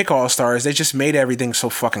way they pick All-Stars, they just made everything so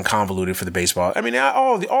fucking convoluted for the baseball. I mean,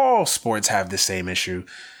 all sports have the same issue.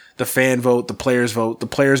 The fan vote, the players vote. The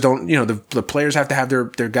players don't, the players have to have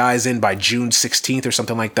their guys in by June 16th or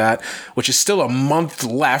something like that, which is still a month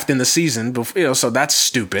left in the season. So that's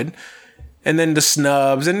stupid. And then the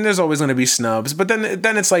snubs, and there's always going to be snubs. But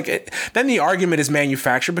then it's like, then the argument is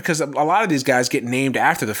manufactured, because a lot of these guys get named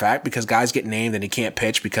after the fact, because guys get named and he can't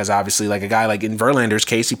pitch, because obviously, like a guy like in Verlander's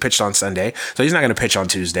case, he pitched on Sunday, so he's not going to pitch on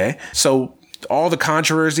Tuesday. So all the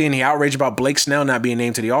controversy and the outrage about Blake Snell not being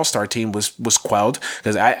named to the All-Star team was quelled,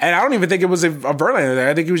 because I don't even think it was a Verlander there.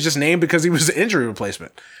 I think he was just named because he was an injury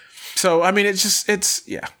replacement. So I mean, I'm just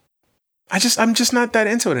not that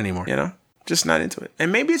into it anymore, Just not into it.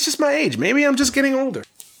 And maybe it's just my age. Maybe I'm just getting older.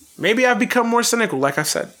 Maybe I've become more cynical, like I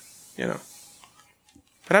said, But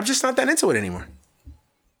I'm just not that into it anymore.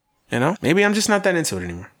 Maybe I'm just not that into it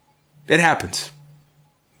anymore. It happens.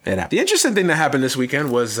 The interesting thing that happened this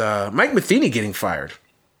weekend was Mike Matheny getting fired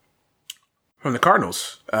from the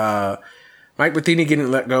Cardinals. Mike Matheny getting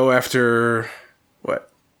let go after,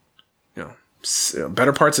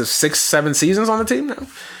 better parts of 6-7 seasons on the team now.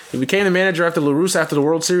 He became the manager after La Russa after the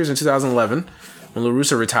World Series in 2011, when La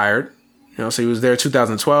Russa retired. So he was there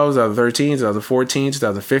 2012, 2013, 2014,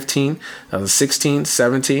 2015, 2016,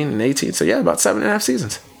 17, and 18. So yeah, about 7.5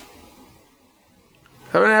 seasons.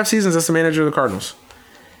 7.5 seasons as the manager of the Cardinals.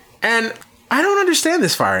 And I don't understand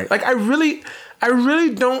this firing. Like, I really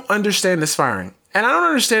don't understand this firing. And I don't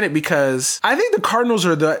understand it because I think the Cardinals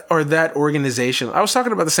are that organization. I was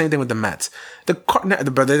talking about the same thing with the Mets. But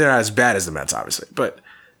they're not as bad as the Mets, obviously. But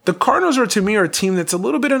the Cardinals are, to me, a team that's a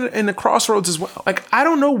little bit in the crossroads as well. Like, I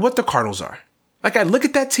don't know what the Cardinals are. Like, I look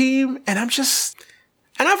at that team and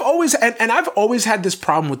I've always had this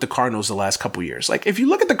problem with the Cardinals the last couple years. Like, if you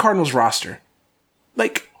look at the Cardinals roster,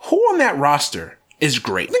 like, who on that roster is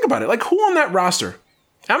great? Think about it. Like, who on that roster?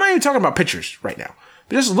 I'm not even talking about pitchers right now.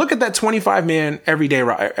 Just look at that 25-man everyday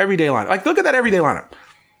lineup. Like, look at that everyday lineup.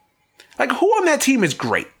 Like, who on that team is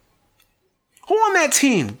great? Who on that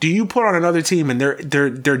team do you put on another team and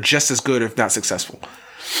they're just as good, if not successful?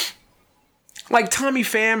 Like, Tommy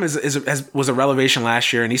Pham was a revelation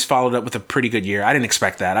last year, and he's followed up with a pretty good year. I didn't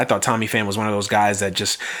expect that. I thought Tommy Pham was one of those guys that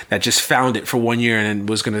just found it for 1 year and then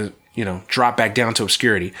was going to drop back down to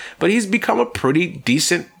obscurity. But he's become a pretty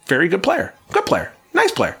decent, very good player. Good player.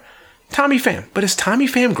 Nice player. Tommy Pham. But is Tommy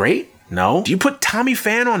Pham great? No. Do you put Tommy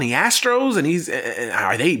Pham on the Astros and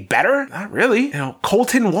are they better? Not really.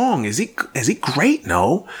 Colton Wong, is he great?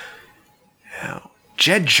 No.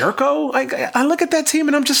 Jed Jerko? Like, I look at that team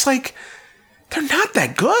and I'm just like, they're not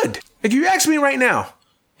that good. If you ask me right now,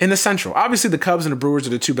 in the Central, obviously the Cubs and the Brewers are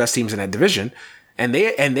the two best teams in that division, and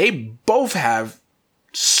they both have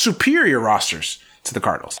superior rosters to the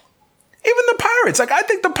Cardinals. Even the Pirates. Like, I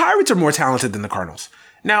think the Pirates are more talented than the Cardinals.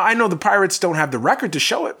 Now, I know the Pirates don't have the record to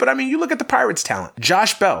show it, but I mean, you look at the Pirates' talent.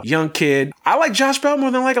 Josh Bell, young kid. I like Josh Bell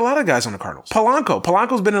more than I like a lot of guys on the Cardinals.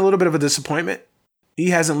 Polanco's been a little bit of a disappointment.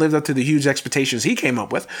 He hasn't lived up to the huge expectations he came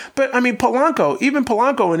up with. But I mean, even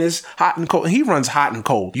Polanco in his hot and cold, he runs hot and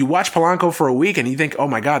cold. You watch Polanco for a week and you think, oh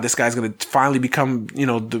my God, this guy's going to finally become,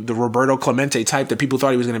 the Roberto Clemente type that people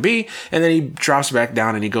thought he was going to be. And then he drops back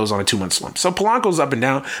down and he goes on a 2-month slump. So Polanco's up and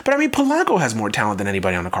down. But I mean, Polanco has more talent than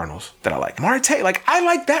anybody on the Cardinals that I like. Marte, like, I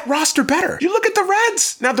like that roster better. You look at the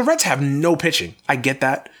Reds. Now, the Reds have no pitching. I get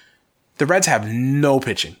that. The Reds have no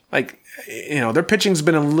pitching. Like, their pitching's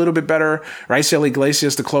been a little bit better. Raisel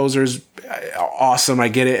Iglesias, the closer's awesome. I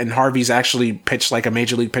get it. And Harvey's actually pitched like a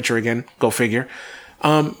major league pitcher again. Go figure.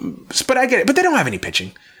 But I get it. But they don't have any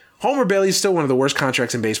pitching. Homer Bailey's still one of the worst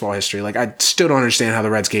contracts in baseball history. Like, I still don't understand how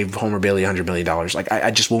the Reds gave Homer Bailey $100 million. Like,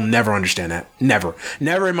 I just will never understand that. Never.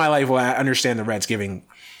 Never in my life will I understand the Reds giving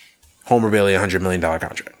Homer Bailey a $100 million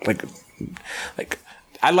contract. Like,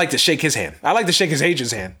 I'd like to shake his hand. I'd like to shake his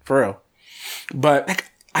agent's hand, for real. But, like,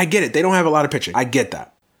 I get it. They don't have a lot of pitching. I get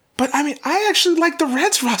that. But, I mean, I actually like the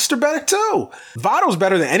Reds roster better, too. Votto's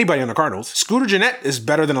better than anybody on the Cardinals. Scooter Gennett is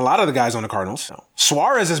better than a lot of the guys on the Cardinals.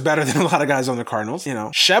 Suarez is better than a lot of guys on the Cardinals.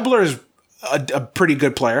 Schebler is a pretty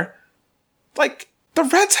good player. Like, the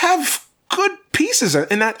Reds have good pieces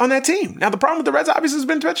on that team. Now, the problem with the Reds obviously has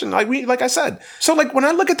been pitching, like I said. So, like, when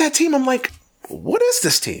I look at that team, I'm like, what is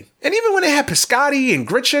this team? And even when they had Piscotty and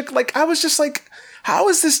Grichuk, like, I was just like, how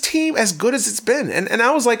is this team as good as it's been? And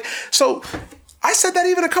I was like, so I said that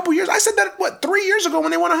even a couple years. I said that, 3 years ago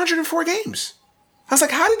when they won 104 games. I was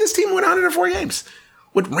like, how did this team win 104 games?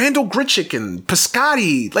 With Randall Grichuk and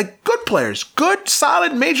Piscotty, like good players, good,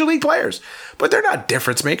 solid major league players. But they're not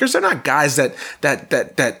difference makers. They're not guys that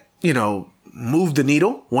move the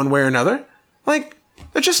needle one way or another. Like,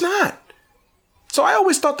 they're just not. So I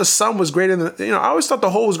always thought the sum was greater than, I always thought the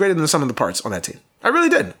whole was greater than the sum of the parts on that team. I really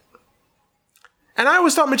did. And I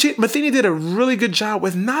always thought Matheny did a really good job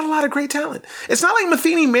with not a lot of great talent. It's not like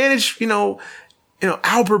Matheny managed,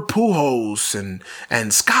 Albert Pujols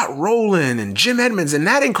and Scott Rowland and Jim Edmonds and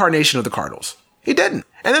that incarnation of the Cardinals. He didn't.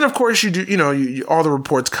 And then, of course, all the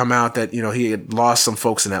reports come out that, he had lost some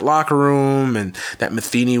folks in that locker room and that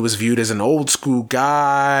Matheny was viewed as an old school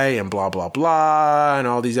guy and blah, blah, blah, and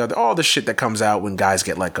all the shit that comes out when guys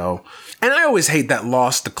get let go. And I always hate that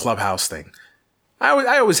lost the clubhouse thing.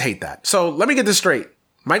 I always hate that. So let me get this straight.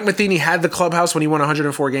 Mike Matheny had the clubhouse when he won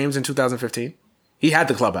 104 games in 2015. He had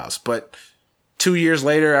the clubhouse, but 2 years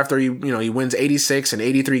later, after he wins 86 and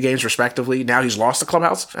 83 games respectively, now he's lost the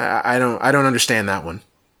clubhouse. I don't understand that one.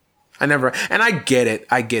 And I get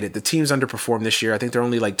it. The team's underperformed this year. I think they're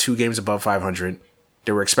only like 2 games above 500.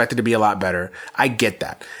 They were expected to be a lot better. I get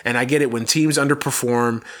that. And I get it when teams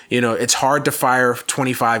underperform, it's hard to fire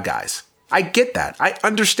 25 guys. I get that. I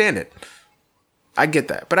understand it. I get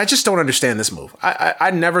that. But I just don't understand this move.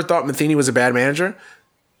 I never thought Matheny was a bad manager.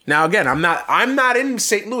 Now, again, I'm not in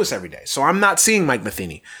St. Louis every day, so I'm not seeing Mike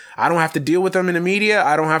Matheny. I don't have to deal with him in the media.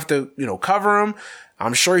 I don't have to, cover him.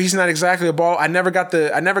 I'm sure he's not exactly a ball. I never got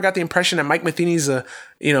the impression that Mike Matheny's a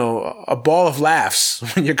ball of laughs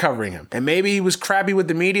when you're covering him. And maybe he was crappy with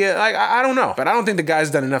the media. I don't know, but I don't think the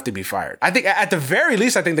guy's done enough to be fired. I think at the very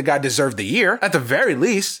least, I think the guy deserved the year. At the very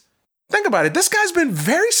least, think about it. This guy's been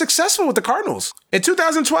very successful with the Cardinals. In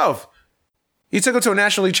 2012, he took them to a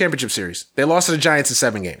National League Championship Series. They lost to the Giants in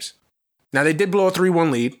 7 games. Now, they did blow a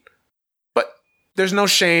 3-1 lead, but there's no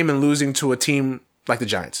shame in losing to a team like the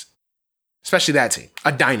Giants. Especially that team.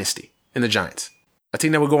 A dynasty in the Giants. A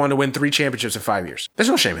team that would go on to win 3 championships in 5 years. There's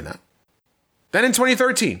no shame in that. Then in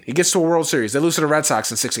 2013, he gets to a World Series. They lose to the Red Sox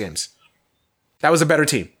in 6 games. That was a better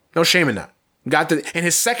team. No shame in that. In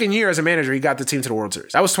his second year as a manager, he got the team to the World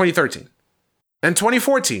Series. That was 2013. Then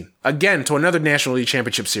 2014, again to another National League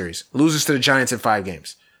Championship Series. Loses to the Giants in 5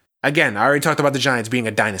 games. Again, I already talked about the Giants being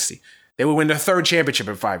a dynasty. They would win their 3rd championship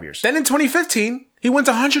in 5 years. Then in 2015, he wins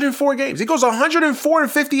 104 games. He goes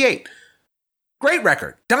 104-58. Great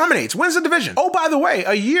record. Dominates. Wins the division. Oh, by the way,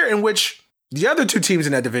 a year in which the other 2 teams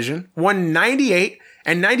in that division won 98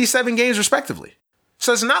 and 97 games respectively.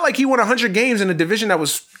 So it's not like he won 100 games in a division that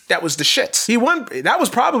was the shits. That was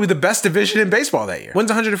probably the best division in baseball that year. Wins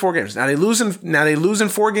 104 games. Now they lose in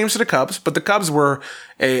 4 games to the Cubs, but the Cubs were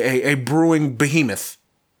a brewing behemoth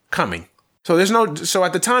coming. So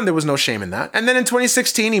at the time there was no shame in that. And then in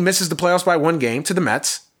 2016 he misses the playoffs by 1 game to the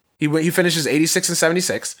Mets. He finishes 86 and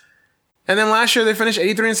 76. And then last year they finished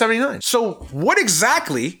 83 and 79. So what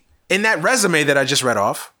exactly in that resume that I just read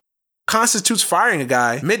off constitutes firing a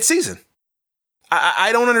guy mid-season?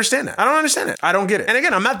 I don't understand that. I don't understand it. I don't get it. And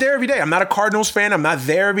again, I'm not there every day. I'm not a Cardinals fan. I'm not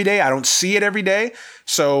there every day. I don't see it every day.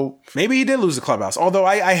 So maybe he did lose the clubhouse. Although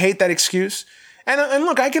I hate that excuse. And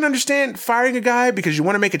look, I can understand firing a guy because you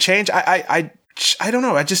want to make a change. I don't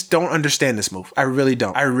know. I just don't understand this move. I really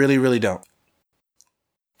don't. I really, really don't.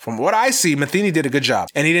 From what I see, Matheny did a good job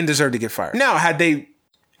and he didn't deserve to get fired. Now, had they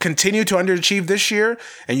continued to underachieve this year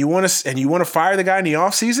and you want to fire the guy in the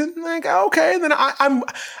offseason, like, okay, then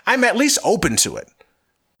I'm at least open to it.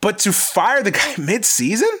 But to fire the guy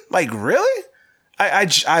mid-season? Like, really? I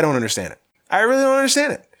don't understand it. I really don't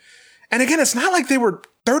understand it. And again, it's not like they were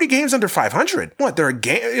 30 games under 500. What? They're a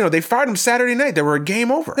game. They fired him Saturday night. They were a game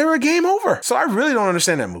over. So I really don't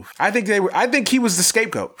understand that move. I think he was the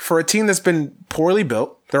scapegoat for a team that's been poorly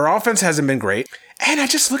built. Their offense hasn't been great. And I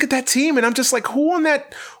just look at that team and I'm just like, who on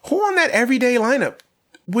that everyday lineup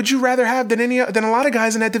would you rather have than a lot of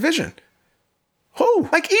guys in that division? Who?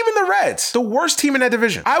 Like even the Reds, the worst team in that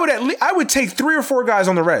division. I would take 3 or 4 guys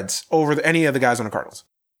on the Reds over any of the guys on the Cardinals.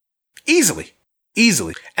 Easily.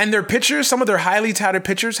 And their pitchers, some of their highly touted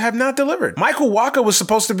pitchers have not delivered. Michael Wacha was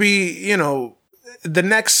supposed to be, the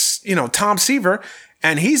next, Tom Seaver,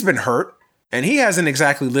 and he's been hurt and he hasn't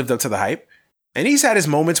exactly lived up to the hype. And he's had his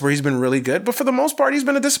moments where he's been really good, but for the most part, he's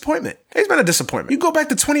been a disappointment. You go back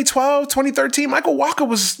to 2012, 2013, Michael Wacha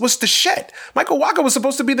was the shit. Michael Wacha was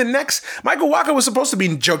supposed to be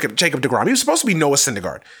Jacob deGrom. He was supposed to be Noah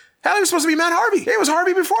Syndergaard. Hell, he was supposed to be Matt Harvey. He was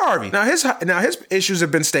Harvey before Harvey. Now his issues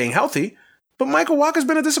have been staying healthy, but Michael Wacha's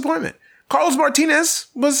been a disappointment. Carlos Martinez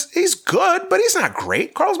he's good, but he's not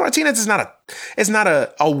great. Carlos Martinez is not he's not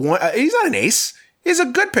an ace. He's a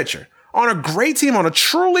good pitcher. On a great team, on a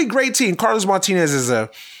truly great team, Carlos Martinez is a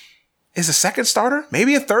second starter,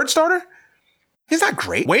 maybe a third starter. He's not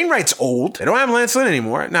great. Wainwright's old. They don't have Lance Lynn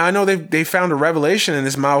anymore. Now, I know they found a revelation in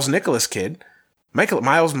this Miles Nicholas kid.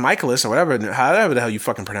 Miles Michaelis or whatever, however the hell you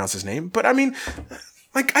fucking pronounce his name. But I mean,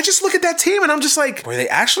 like, I just look at that team and I'm just like, were they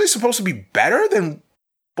actually supposed to be better than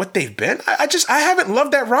what they've been? I haven't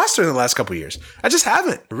loved that roster in the last couple of years. I just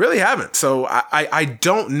haven't. I really haven't. So I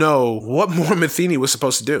don't know what more Matheny was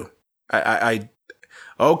supposed to do.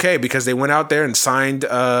 Okay, because they went out there and signed,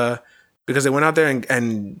 because they went out there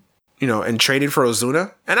and traded for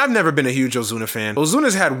Ozuna. And I've never been a huge Ozuna fan.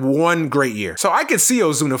 Ozuna's had one great year. So I could see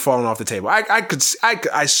Ozuna falling off the table.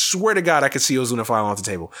 I swear to God, I could see Ozuna falling off the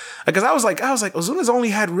table. Because I was like, Ozuna's only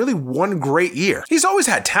had really one great year. He's always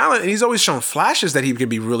had talent and he's always shown flashes that he could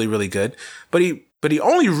be really, really good. But he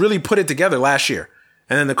only really put it together last year.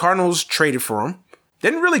 And then the Cardinals traded for him.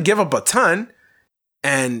 Didn't really give up a ton.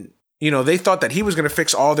 And they thought that he was going to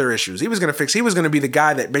fix all their issues. He was going to be the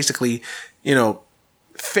guy that basically,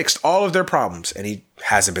 fixed all of their problems. And it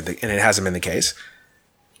hasn't been the case.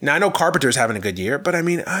 Now, I know Carpenter's having a good year, but I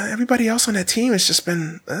mean, everybody else on that team has just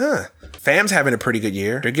been, Pham's having a pretty good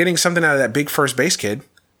year. They're getting something out of that big first base kid.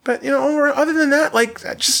 But, other than that, like,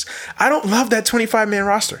 I don't love that 25-man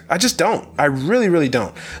roster. I just don't. I really, really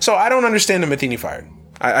don't. So I don't understand the Matheny firing.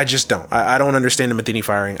 I just don't. I don't understand the Matheny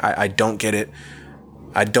firing. I don't get it.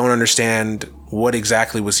 I don't understand what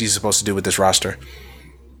exactly was he supposed to do with this roster.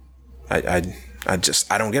 I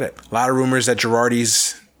don't get it. A lot of rumors that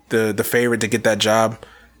Girardi's the favorite to get that job.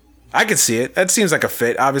 I could see it. That seems like a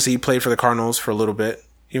fit. Obviously, he played for the Cardinals for a little bit.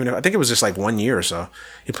 Even if I think it was just like 1 year or so.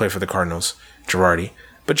 He played for the Cardinals, Girardi.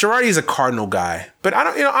 But Girardi is a Cardinal guy. But I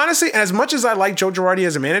don't, honestly, as much as I like Joe Girardi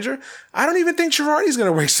as a manager, I don't even think Girardi's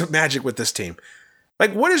going to work some magic with this team.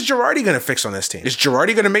 Like, what is Girardi going to fix on this team? Is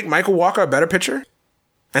Girardi going to make Michael Walker a better pitcher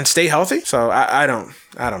and stay healthy? So I don't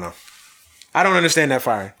know. I don't understand that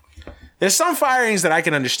firing. There's some firings that I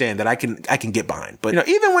can understand, that I can get behind. But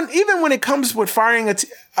even when it comes with firing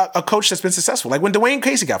a coach that's been successful, like when Dwayne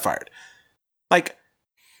Casey got fired, like,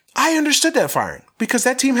 I understood that firing because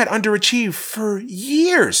that team had underachieved for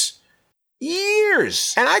years.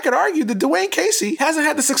 And I could argue that Dwayne Casey hasn't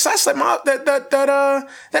had the success that Mike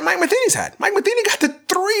Matheny's had. Mike Matheny got the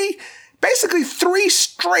three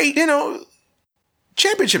straight,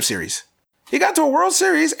 championship series. He got to a World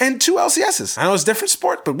Series and 2 LCSs. I know it's different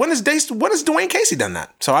sports, but when has Dwayne Casey done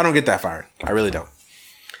that? So I don't get that firing. I really don't.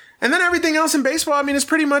 And then everything else in baseball, it's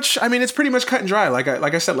pretty much cut and dry. Like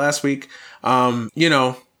I said last week, you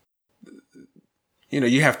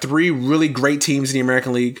have 3 really great teams in the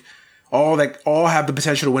American League, all have the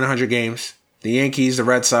potential to win 100 games. The Yankees, the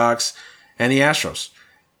Red Sox, and the Astros.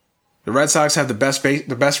 The Red Sox have the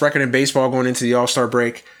best record in baseball going into the All-Star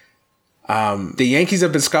break. The Yankees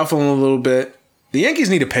have been scuffling a little bit. The Yankees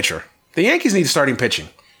need a pitcher. The Yankees need starting pitching.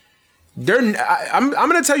 I'm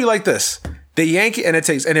going to tell you like this. The Yankee, and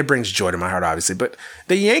it brings joy to my heart, obviously, but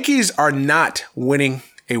the Yankees are not winning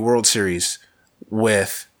a World Series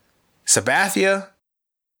with Sabathia,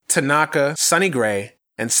 Tanaka, Sonny Gray,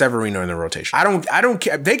 and Severino in the rotation. I don't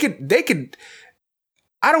care.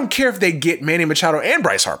 I don't care if they get Manny Machado and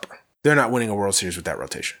Bryce Harper. They're not winning a World Series with that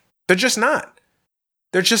rotation. They're just not.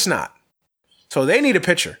 So they need a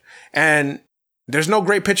pitcher. And there's no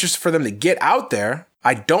great pitchers for them to get out there.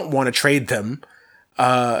 I don't want to trade them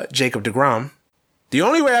Jacob deGrom. The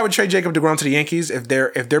only way I would trade Jacob deGrom to the Yankees if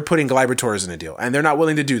they're putting Gleyber Torres in a deal. And they're not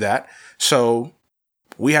willing to do that. So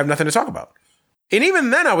we have nothing to talk about. And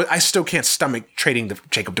even then, I still can't stomach trading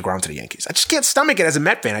Jacob deGrom to the Yankees. I just can't stomach it as a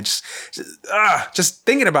Met fan. I just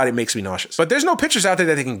thinking about it makes me nauseous. But there's no pitchers out there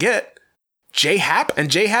that they can get. J-Happ,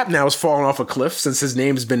 and J-Happ now has fallen off a cliff since his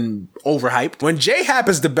name's been overhyped. When J-Happ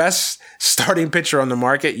is the best starting pitcher on the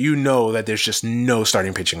market, you know that there's just no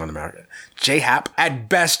starting pitching on the market. J-Happ, at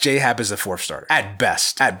best, J-Happ is a 4th starter. At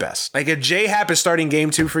best. Like if J-Happ is starting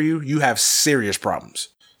game 2 for you, you have serious problems.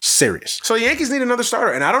 Serious. So the Yankees need another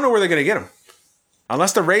starter, and I don't know where they're going to get him.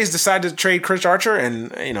 Unless the Rays decide to trade Chris Archer,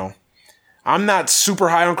 and, I'm not super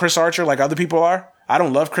high on Chris Archer like other people are. I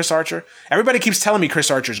don't love Chris Archer. Everybody keeps telling me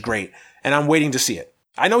Chris Archer's great, and I'm waiting to see it.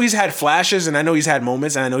 I know he's had flashes, and I know he's had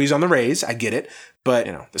moments, and I know he's on the Rays. I get it. But,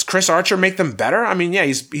 does Chris Archer make them better? I mean, yeah,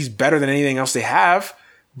 he's better than anything else they have.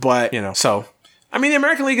 But, so, the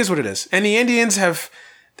American League is what it is. And the Indians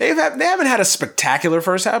they haven't had a spectacular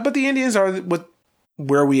first half, but the Indians are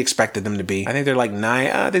where we expected them to be. I think they're like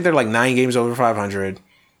 9 games over 500.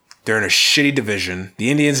 They're in a shitty division. The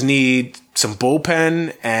Indians need some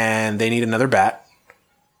bullpen, and they need another bat.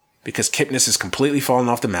 because Kipnis is completely fallen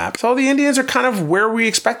off the map. So the Indians are kind of where we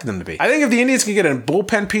expected them to be. I think if the Indians can get a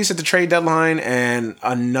bullpen piece at the trade deadline and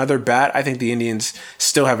another bat, I think the Indians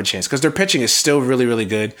still have a chance because their pitching is still really, really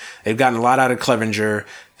good. They've gotten a lot out of Clevenger.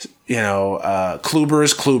 Kluber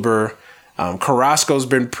is Kluber. Carrasco's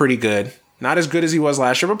been pretty good. Not as good as he was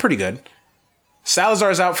last year, but pretty good.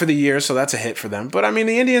 Salazar's out for the year, so that's a hit for them. But, I mean,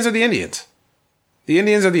 the Indians are the Indians. The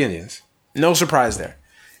Indians are the Indians. No surprise there.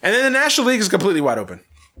 And then the National League is completely wide open.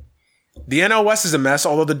 The NL West is a mess,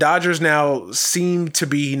 although the Dodgers now seem to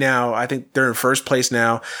be I think they're in first place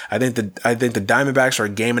now. I think the Diamondbacks are a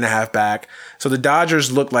game and a half back. So the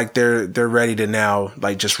Dodgers look like they're ready to now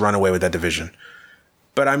like just run away with that division.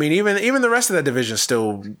 But I mean, even the rest of that division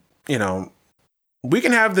still, we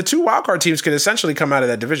can have the 2 wildcard teams could essentially come out of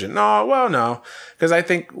that division. No, because I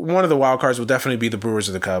think one of the wildcards will definitely be the Brewers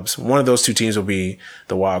or the Cubs. One of those 2 teams will be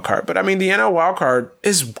the wildcard. But I mean, the NL wildcard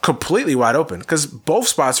is completely wide open because both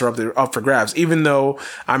spots are up for grabs. Even though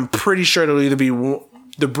I'm pretty sure it'll either be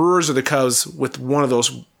the Brewers or the Cubs with one of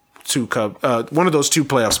those 2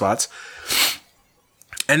 playoff spots.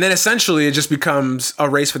 And then essentially it just becomes a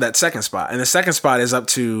race for that second spot, and the second spot is up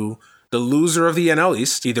to the loser of the NL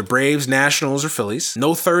East, either Braves, Nationals, or Phillies.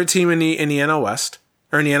 No third team in the NL West,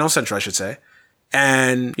 or in the NL Central, I should say.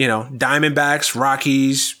 And, Diamondbacks,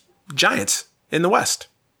 Rockies, Giants in the West.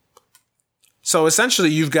 So essentially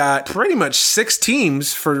you've got pretty much 6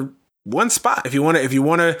 teams for one spot. If you want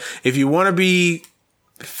to be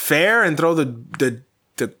fair and throw the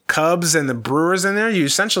Cubs and the Brewers in there, you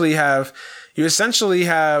essentially have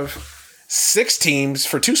 6 teams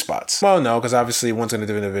for 2 spots. Well, no, because obviously one's going to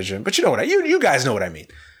do a division. But you guys know what I mean.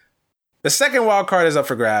 The second wild card is up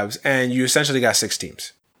for grabs, and you essentially got 6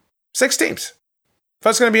 teams. 6 teams.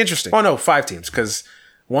 That's going to be interesting. Oh no, 5 teams, because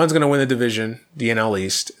one's going to win the division, the NL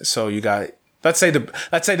East. So you got let's say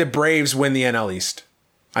the Braves win the NL East.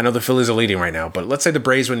 I know the Phillies are leading right now, but let's say the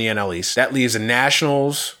Braves win the NL East. That leaves the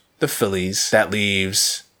Nationals, the Phillies. That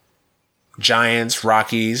leaves Giants,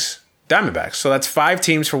 Rockies, Diamondbacks. So that's 5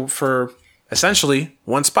 teams for essentially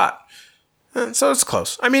 1 spot. So it's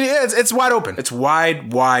close. I mean, it's wide open. It's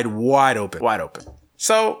wide open. Wide open.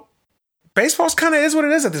 So baseball's kind of is what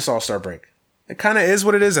it is at this All-Star break. It kind of is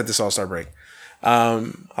what it is at this All-Star break.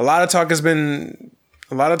 A lot of talk has been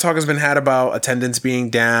had about attendance being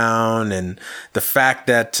down and the fact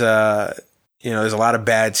that there's a lot of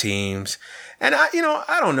bad teams. And I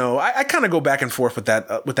don't know. I kind of go back and forth with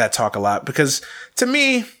that talk a lot because to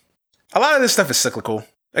me, a lot of this stuff is cyclical.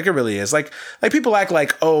 Like it really is. Like people act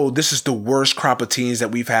like, oh, this is the worst crop of teams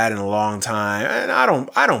that we've had in a long time. And I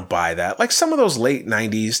don't buy that. Like some of those late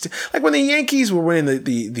 90s, like when the Yankees were winning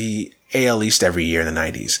the AL East every year in the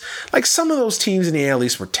 90s. Like some of those teams in the AL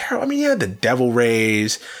East were terrible. I mean, you had the Devil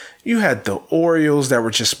Rays, you had the Orioles that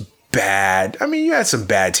were just bad. I mean, you had some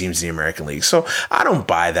bad teams in the American League. So I don't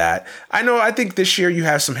buy that. I think this year you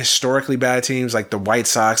have some historically bad teams like the White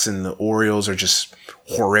Sox and the Orioles are just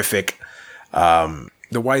horrific.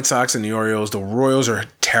 The White Sox and the Orioles, the Royals are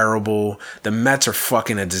terrible. The Mets are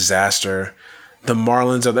fucking a disaster. The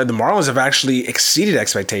Marlins have actually exceeded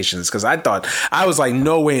expectations because I was like,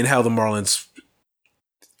 no way in hell the Marlins.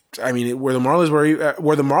 I mean, were the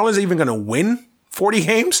Marlins even going to win 40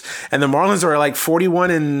 games? And the Marlins are like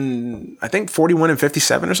 41 and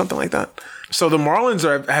 57 or something like that. So the Marlins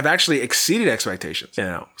have actually exceeded expectations,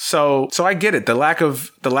 So I get it. The lack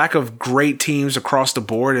of great teams across the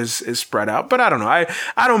board is spread out, but I don't know.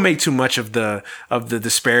 I don't make too much of the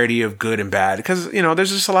disparity of good and bad because,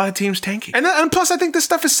 there's just a lot of teams tanking. And plus I think this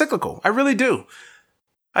stuff is cyclical. I really do.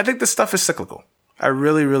 I think this stuff is cyclical. I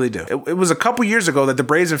really, really do. It was a couple years ago that the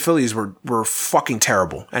Braves and Phillies were fucking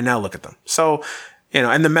terrible. And now look at them. So,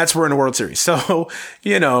 and the Mets were in the World Series. So,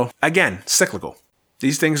 again, cyclical.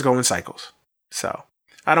 These things go in cycles. So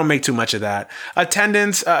I don't make too much of that.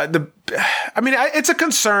 Attendance, it's a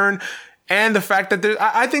concern. And the fact that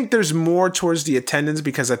I think there's more towards the attendance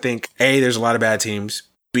because I think A, there's a lot of bad teams.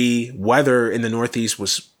 B, weather in the Northeast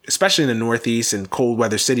especially in the Northeast and cold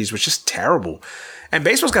weather cities, was just terrible. And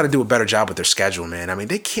baseball's got to do a better job with their schedule, man. I mean,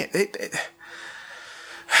 they can't.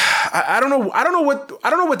 I don't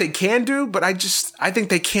know what they can do, but I think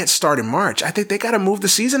they can't start in March. I think they got to move the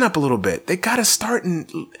season up a little bit. They got to start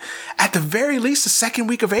at the very least the second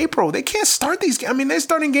week of April. They can't start these. I mean, they're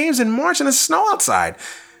starting games in March and it's snow outside.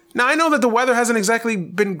 Now I know that the weather hasn't exactly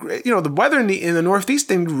been. The weather in the Northeast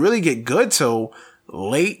didn't really get good till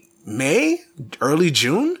late May, early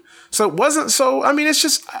June. So it wasn't. So I mean, it's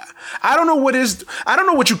just I don't know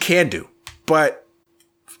what you can do, but.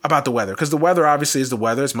 About the weather, because the weather obviously is the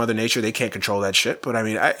weather. It's Mother Nature. They can't control that shit. But I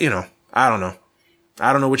mean, I don't know.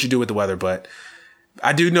 I don't know what you do with the weather, but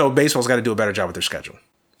I do know baseball's got to do a better job with their schedule.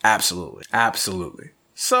 Absolutely. Absolutely.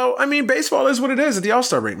 So, I mean, baseball is what it is at the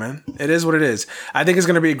All-Star break, man. It is what it is. I think it's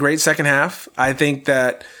going to be a great second half. I think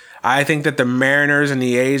that the Mariners and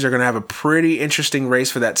the A's are going to have a pretty interesting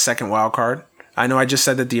race for that second wild card. I know I just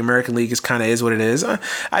said that the American League is what it is.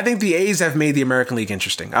 I think the A's have made the American League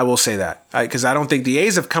interesting. I will say that. Because I don't think the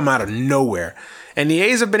A's have come out of nowhere. And the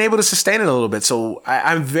A's have been able to sustain it a little bit. So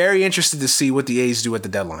I'm very interested to see what the A's do at the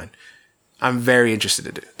deadline. I'm very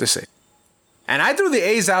interested to see. And I threw the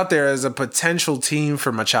A's out there as a potential team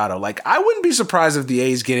for Machado. Like, I wouldn't be surprised if the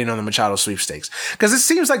A's get in on the Machado sweepstakes. Because it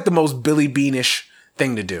seems like the most Billy Beane-ish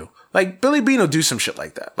thing to do. Like, Billy Beane will do some shit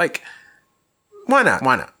like that. Like, why not?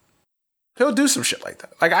 Why not? He'll do some shit like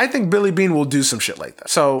that. Like, I think Billy Beane will do some shit like that.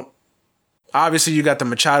 So, obviously, you got the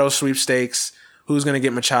Machado sweepstakes. Who's going to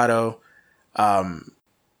get Machado?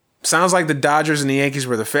 Sounds like the Dodgers and the Yankees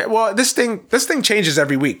were the fit. Well, this thing changes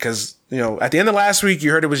every week because, you know, at the end of last week,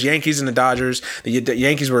 you heard it was Yankees and the Dodgers. The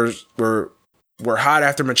Yankees were hot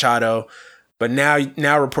after Machado, but now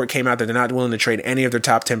a report came out that they're not willing to trade any of their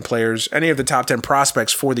top 10 players, any of the top 10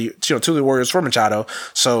 prospects to the Warriors for Machado.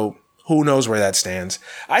 So who knows where that stands?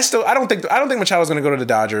 I don't think Machado's going to go to the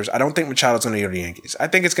Dodgers. I don't think Machado's going to go to the Yankees. I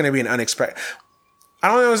think it's going to be an unexpected.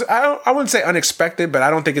 I wouldn't say unexpected, but I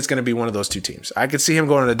don't think it's going to be one of those two teams. I could see him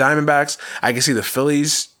going to the Diamondbacks. I could see the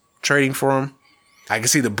Phillies trading for him. I could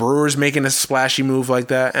see the Brewers making a splashy move like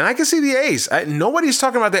that. And I can see the A's. Nobody's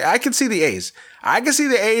talking about that. I can see the A's. I can see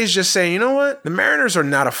the A's just saying, you know what? The Mariners are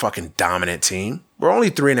not a fucking dominant team. We're only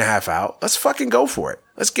 3.5 out. Let's fucking go for it.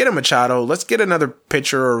 Let's get a Machado. Let's get another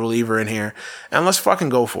pitcher or reliever in here. And let's fucking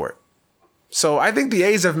go for it. So I think the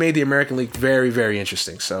A's have made the American League very, very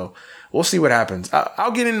interesting. So we'll see what happens.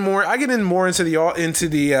 I'll get in more. I get in more into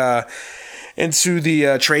the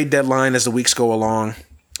trade deadline as the weeks go along.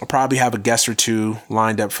 I'll probably have a guest or two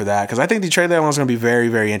lined up for that because I think the trade deadline is going to be very,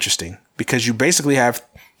 very interesting because you basically have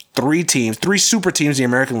three super teams in the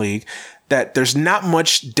American League that there's not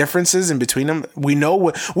much differences in between them. We know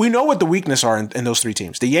what the weaknesses are in those three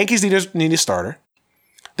teams. The Yankees need a starter.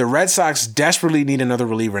 The Red Sox desperately need another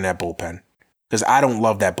reliever in that bullpen because I don't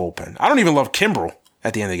love that bullpen. I don't even love Kimbrel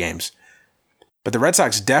at the end of the games. But the Red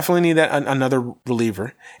Sox definitely need another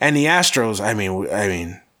reliever. And the Astros, I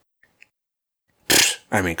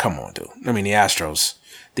mean, come on, dude. I mean, the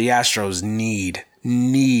Astros need,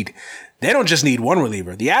 they don't just need one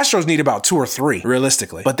reliever. The Astros need about 2 or 3,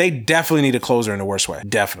 realistically. But they definitely need a closer in the worst way.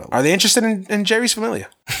 Definitely. Are they interested in Jeurys Familia?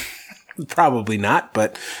 Probably not,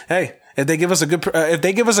 but hey, if they give us a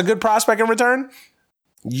good prospect in return,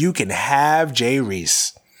 you can have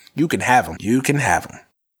Jeurys. You can have him.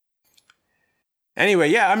 Anyway,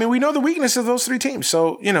 yeah, I mean, we know the weakness of those three teams.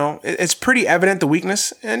 So, you know, it's pretty evident the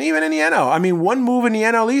weakness. And even in the NL, I mean, one move in the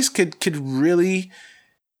NL East could really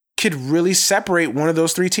separate one of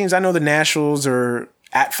those three teams. I know the Nationals are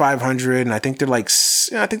at 500, and I think they're like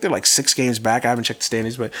 6 games back. I haven't checked the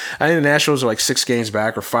standings, but I think the Nationals are like 6 games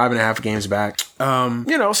back or 5.5 games back.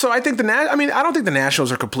 You know, so I think I don't think the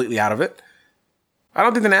Nationals are completely out of it. I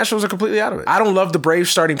don't love the Braves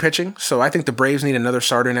starting pitching, so I think the Braves need another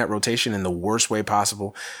starter in that rotation in the worst way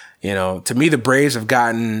possible. You know, to me, the Braves have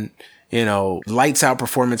gotten, you know, lights out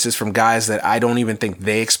performances from guys that I don't even think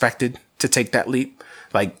they expected to take that leap.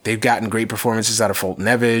 Like, they've gotten great performances out of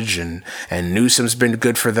Foltynewicz and Newsom's been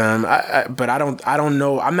good for them. But I don't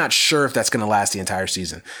know. I'm not sure if that's going to last the entire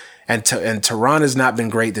season. And Teheran has not been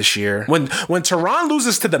great this year. When Teheran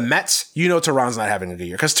loses to the Mets, you know Tehran's not having a good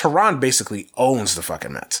year because Teheran basically owns the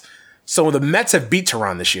fucking Mets. So the Mets have beat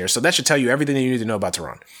Teheran this year. So that should tell you everything that you need to know about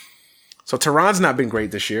Teheran. So Tehran's not been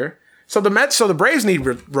great this year. So the Braves need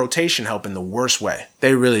rotation help in the worst way.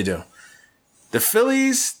 They really do. The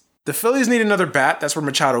Phillies need another bat. That's where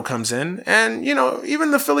Machado comes in. And, you know,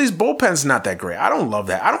 even the Phillies bullpen's not that great. I don't love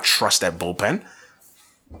that. I don't trust that bullpen.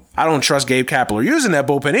 I don't trust Gabe Kapler using that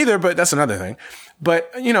bullpen either, but that's another thing. But,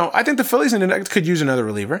 you know, I think the Phillies could use another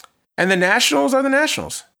reliever. And the Nationals are the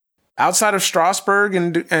Nationals. Outside of Strasburg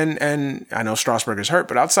and I know Strasburg is hurt,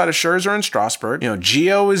 but outside of Scherzer and Strasburg, you know,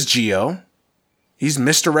 Gio is Gio. He's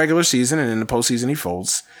missed a regular season, and in the postseason he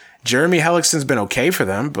folds. Jeremy Hellickson's been okay for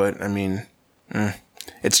them, but, I mean,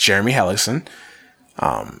 it's Jeremy Hellickson.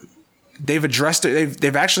 They've addressed it.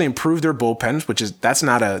 They've actually improved their bullpens, that's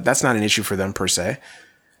not an issue for them per se.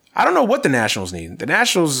 I don't know what the Nationals need. The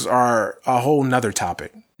Nationals are a whole nother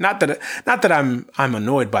topic. Not that I'm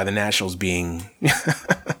annoyed by the Nationals being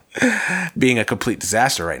a complete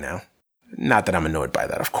disaster right now. Not that I'm annoyed by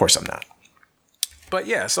that. Of course I'm not. But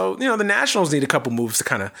yeah, so, you know, the Nationals need a couple moves to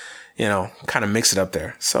kind of mix it up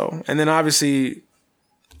there. So, and then obviously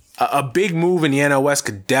a big move in the NL West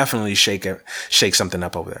could definitely shake something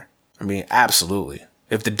up over there. I mean, absolutely.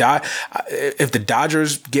 If the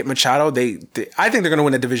Dodgers get Machado, I think they're going to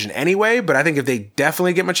win the division anyway. But I think if they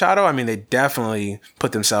definitely get Machado, I mean, they definitely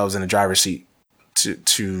put themselves in the driver's seat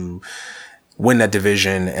to win that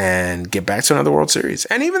division and get back to another World Series.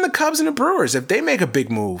 And even the Cubs and the Brewers, if they make a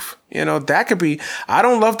big move, that could be. I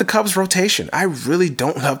don't love the Cubs rotation. I really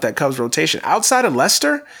don't love that Cubs rotation. Outside of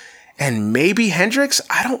Lester and maybe Hendricks,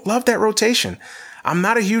 I don't love that rotation. I'm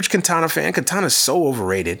not a huge Quintana fan. Quintana's so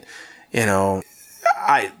overrated.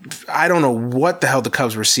 I don't know what the hell the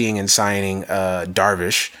Cubs were seeing in signing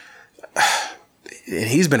Darvish. And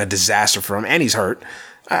he's been a disaster for him, and he's hurt.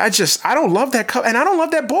 I don't love that Cubs, and I don't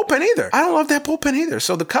love that bullpen either.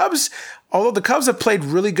 So the Cubs, although the Cubs have played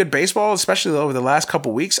really good baseball, especially over the last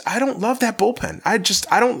couple weeks, I don't love that bullpen.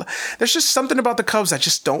 There's just something about the Cubs I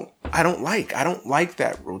don't like. I don't like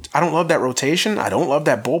that. I don't love that rotation. I don't love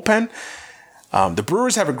that bullpen. The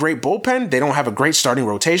Brewers have a great bullpen. They don't have a great starting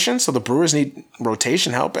rotation, so the Brewers need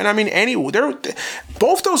rotation help. And I mean,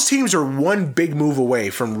 both those teams are one big move away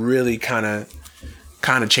from really kind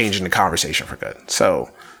of changing the conversation for good. So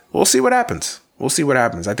we'll see what happens.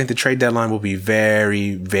 I think the trade deadline will be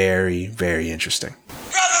very, very, very interesting.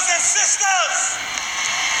 Brothers and sisters,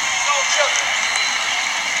 no children.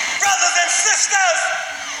 Brothers and sisters,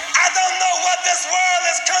 I don't know what this world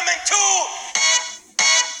is coming to.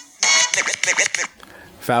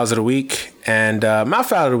 Fouls of the week. And my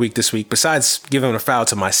foul of the week this week, besides giving a foul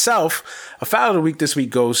to myself, a foul of the week this week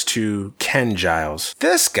goes to Ken Giles.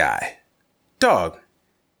 This guy, dog,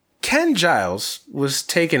 Ken Giles was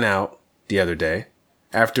taken out the other day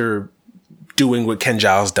after doing what Ken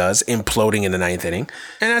Giles does, imploding in the ninth inning.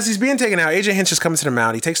 And as he's being taken out, AJ Hinch is coming to the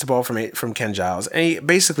mound. He takes the ball from Ken Giles, and he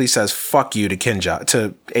basically says, fuck you to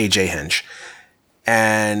AJ Hinch.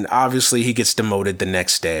 And obviously he gets demoted the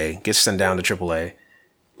next day, gets sent down to AAA.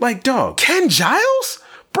 Like, dog, Ken Giles?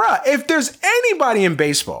 Bruh, if there's anybody in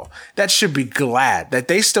baseball that should be glad that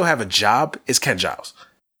they still have a job, it's Ken Giles.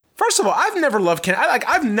 First of all, I've never loved Ken.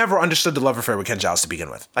 I've never understood the love affair with Ken Giles to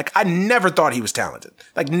begin with. Like, I never thought he was talented.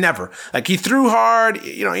 Like, never. Like, he threw hard.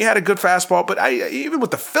 He had a good fastball. But even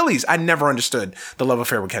with the Phillies, I never understood the love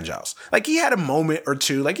affair with Ken Giles. Like, he had a moment or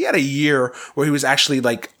two. Like, he had a year where he was actually,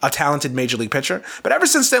 like, a talented major league pitcher. But ever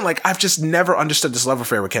since then, like, I've just never understood this love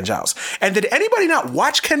affair with Ken Giles. And did anybody not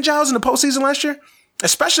watch Ken Giles in the postseason last year?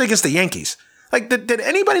 Especially against the Yankees. Like, did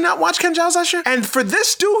anybody not watch Ken Giles last year? And for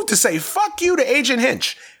this dude to say, fuck you to AJ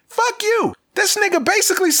Hinch. Fuck you. This nigga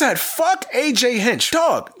basically said, fuck AJ Hinch.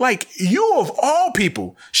 Dog, like, you of all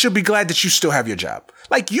people should be glad that you still have your job.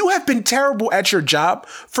 Like, you have been terrible at your job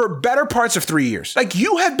for better parts of 3 years. Like,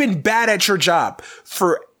 you have been bad at your job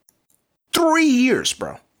for 3 years,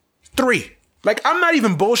 bro. 3. Like, I'm not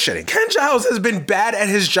even bullshitting. Ken Giles has been bad at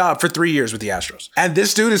his job for 3 years with the Astros. And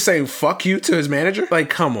this dude is saying, fuck you to his manager? Like,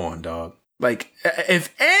 come on, dog. Like,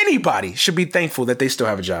 if anybody should be thankful that they still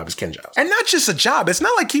have a job, it's Ken Giles. And not just a job. It's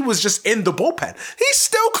not like he was just in the bullpen. He's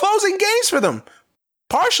still closing games for them.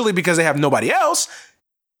 Partially because they have nobody else,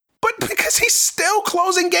 but because he's still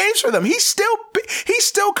closing games for them. He's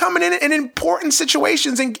still coming in important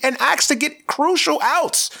situations and acts to get crucial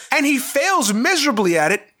outs. And he fails miserably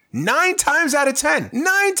at it 9 times out of 10.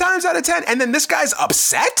 9 times out of 10. And then this guy's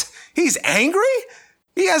upset? He's angry?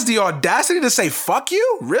 He has the audacity to say, fuck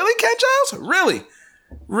you? Really, Ken Giles? Really?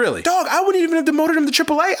 Really? Dog, I wouldn't even have demoted him to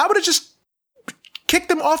AAA. I would have just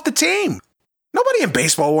kicked him off the team. Nobody in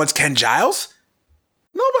baseball wants Ken Giles.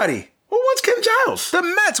 Nobody. Who wants Ken Giles? The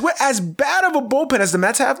Mets, as bad of a bullpen as the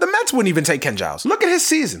Mets have, the Mets wouldn't even take Ken Giles. Look at his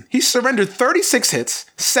season. He surrendered 36 hits,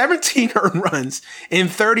 17 earned runs in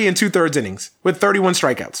 30 and 2/3 innings with 31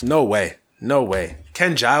 strikeouts. No way. No way.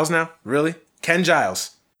 Ken Giles now? Really? Ken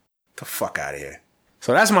Giles. Get the fuck out of here.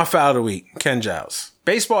 So that's my foul of the week, Ken Giles.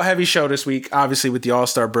 Baseball heavy show this week, obviously with the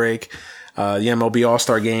All-Star break. The MLB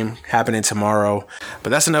All-Star game happening tomorrow. But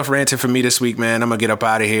that's enough ranting for me this week, man. I'm going to get up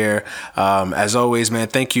out of here. As always, man,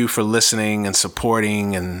 thank you for listening and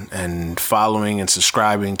supporting and following and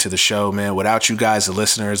subscribing to the show, man. Without you guys, the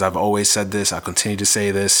listeners, I've always said this. I'll continue to say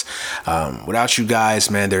this. Without you guys,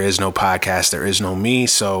 man, there is no podcast. There is no me.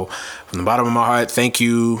 So from the bottom of my heart, thank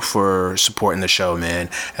you for supporting the show, man.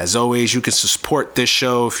 As always, you can support this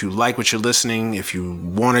show if you like what you're listening. If you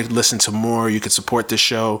want to listen to more, you can support this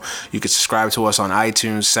show. You can subscribe to us on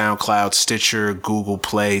iTunes, SoundCloud, Stitcher, Google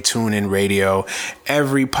Play, TuneIn Radio,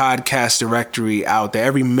 every podcast directory out there,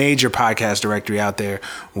 every major podcast directory out there,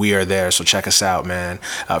 we are there. So check us out, man.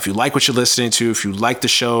 If you like what you're listening to, if you like the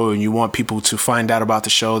show and you want people to find out about the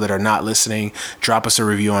show that are not listening, drop us a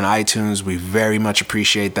review on iTunes. We very much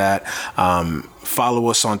appreciate that. Follow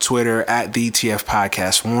us on Twitter at the TF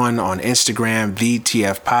Podcast 1, on Instagram, the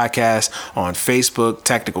TF Podcast, on Facebook,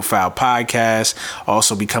 Technical Foul Podcast.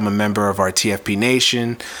 Also become a member of our TFP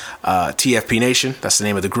Nation, that's the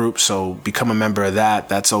name of the group. So become a member of that.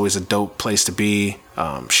 That's always a dope place to be.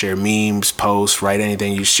 Share memes, posts, write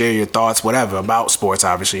anything. You share your thoughts, whatever, about sports,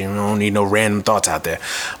 obviously. You don't need no random thoughts out there.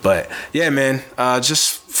 But yeah, man,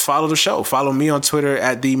 just follow the show. Follow me on Twitter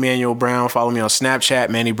at the Manuel Brown. Follow me on Snapchat,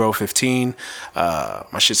 MannyBro15.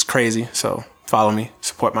 My shit's crazy, so follow me,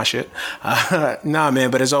 support my shit. Nah, man,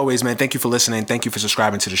 but as always, man, thank you for listening. Thank you for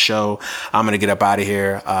subscribing to the show. I'm going to get up out of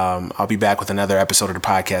here. I'll be back with another episode of the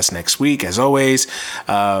podcast next week. As always,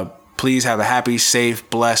 please have a happy, safe,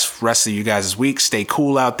 blessed rest of you guys' week. Stay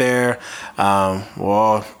cool out there. We're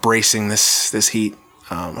all bracing this heat.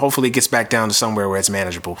 Hopefully it gets back down to somewhere where it's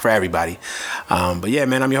manageable for everybody. But yeah,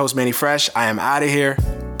 man, I'm your host, Manny Fresh. I am out of here.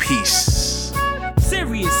 Peace.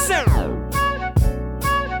 Serious sound.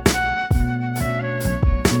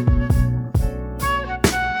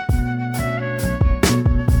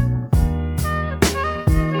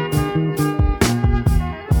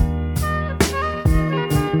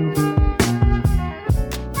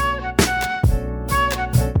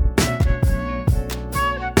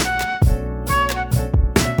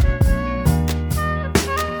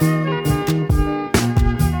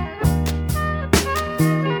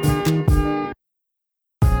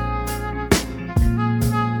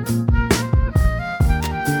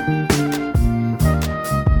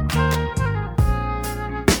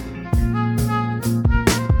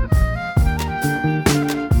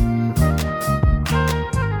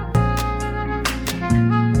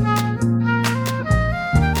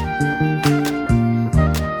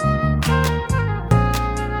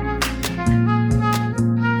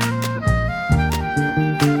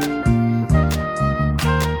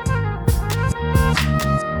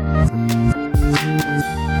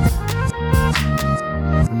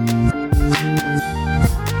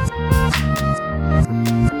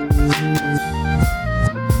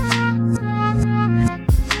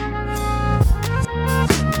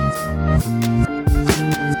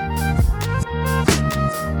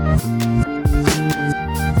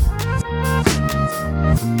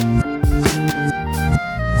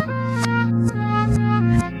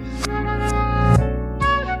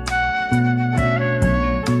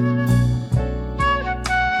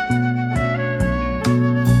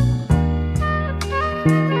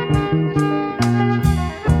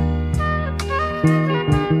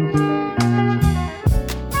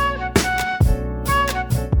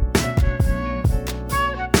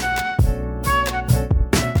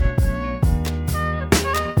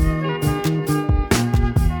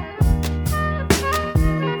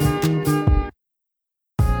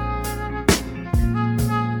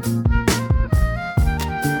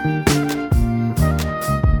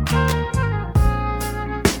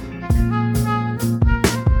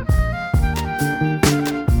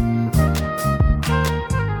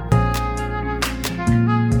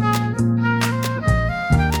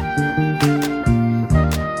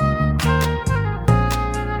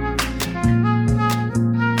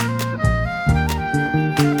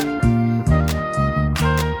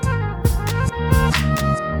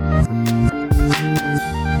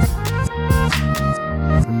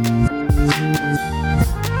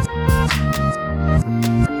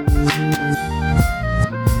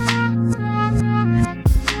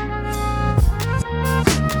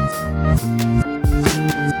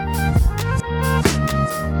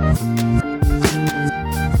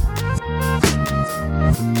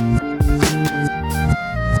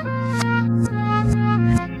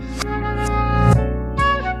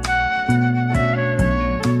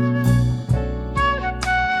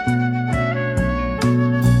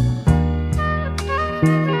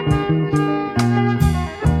 you.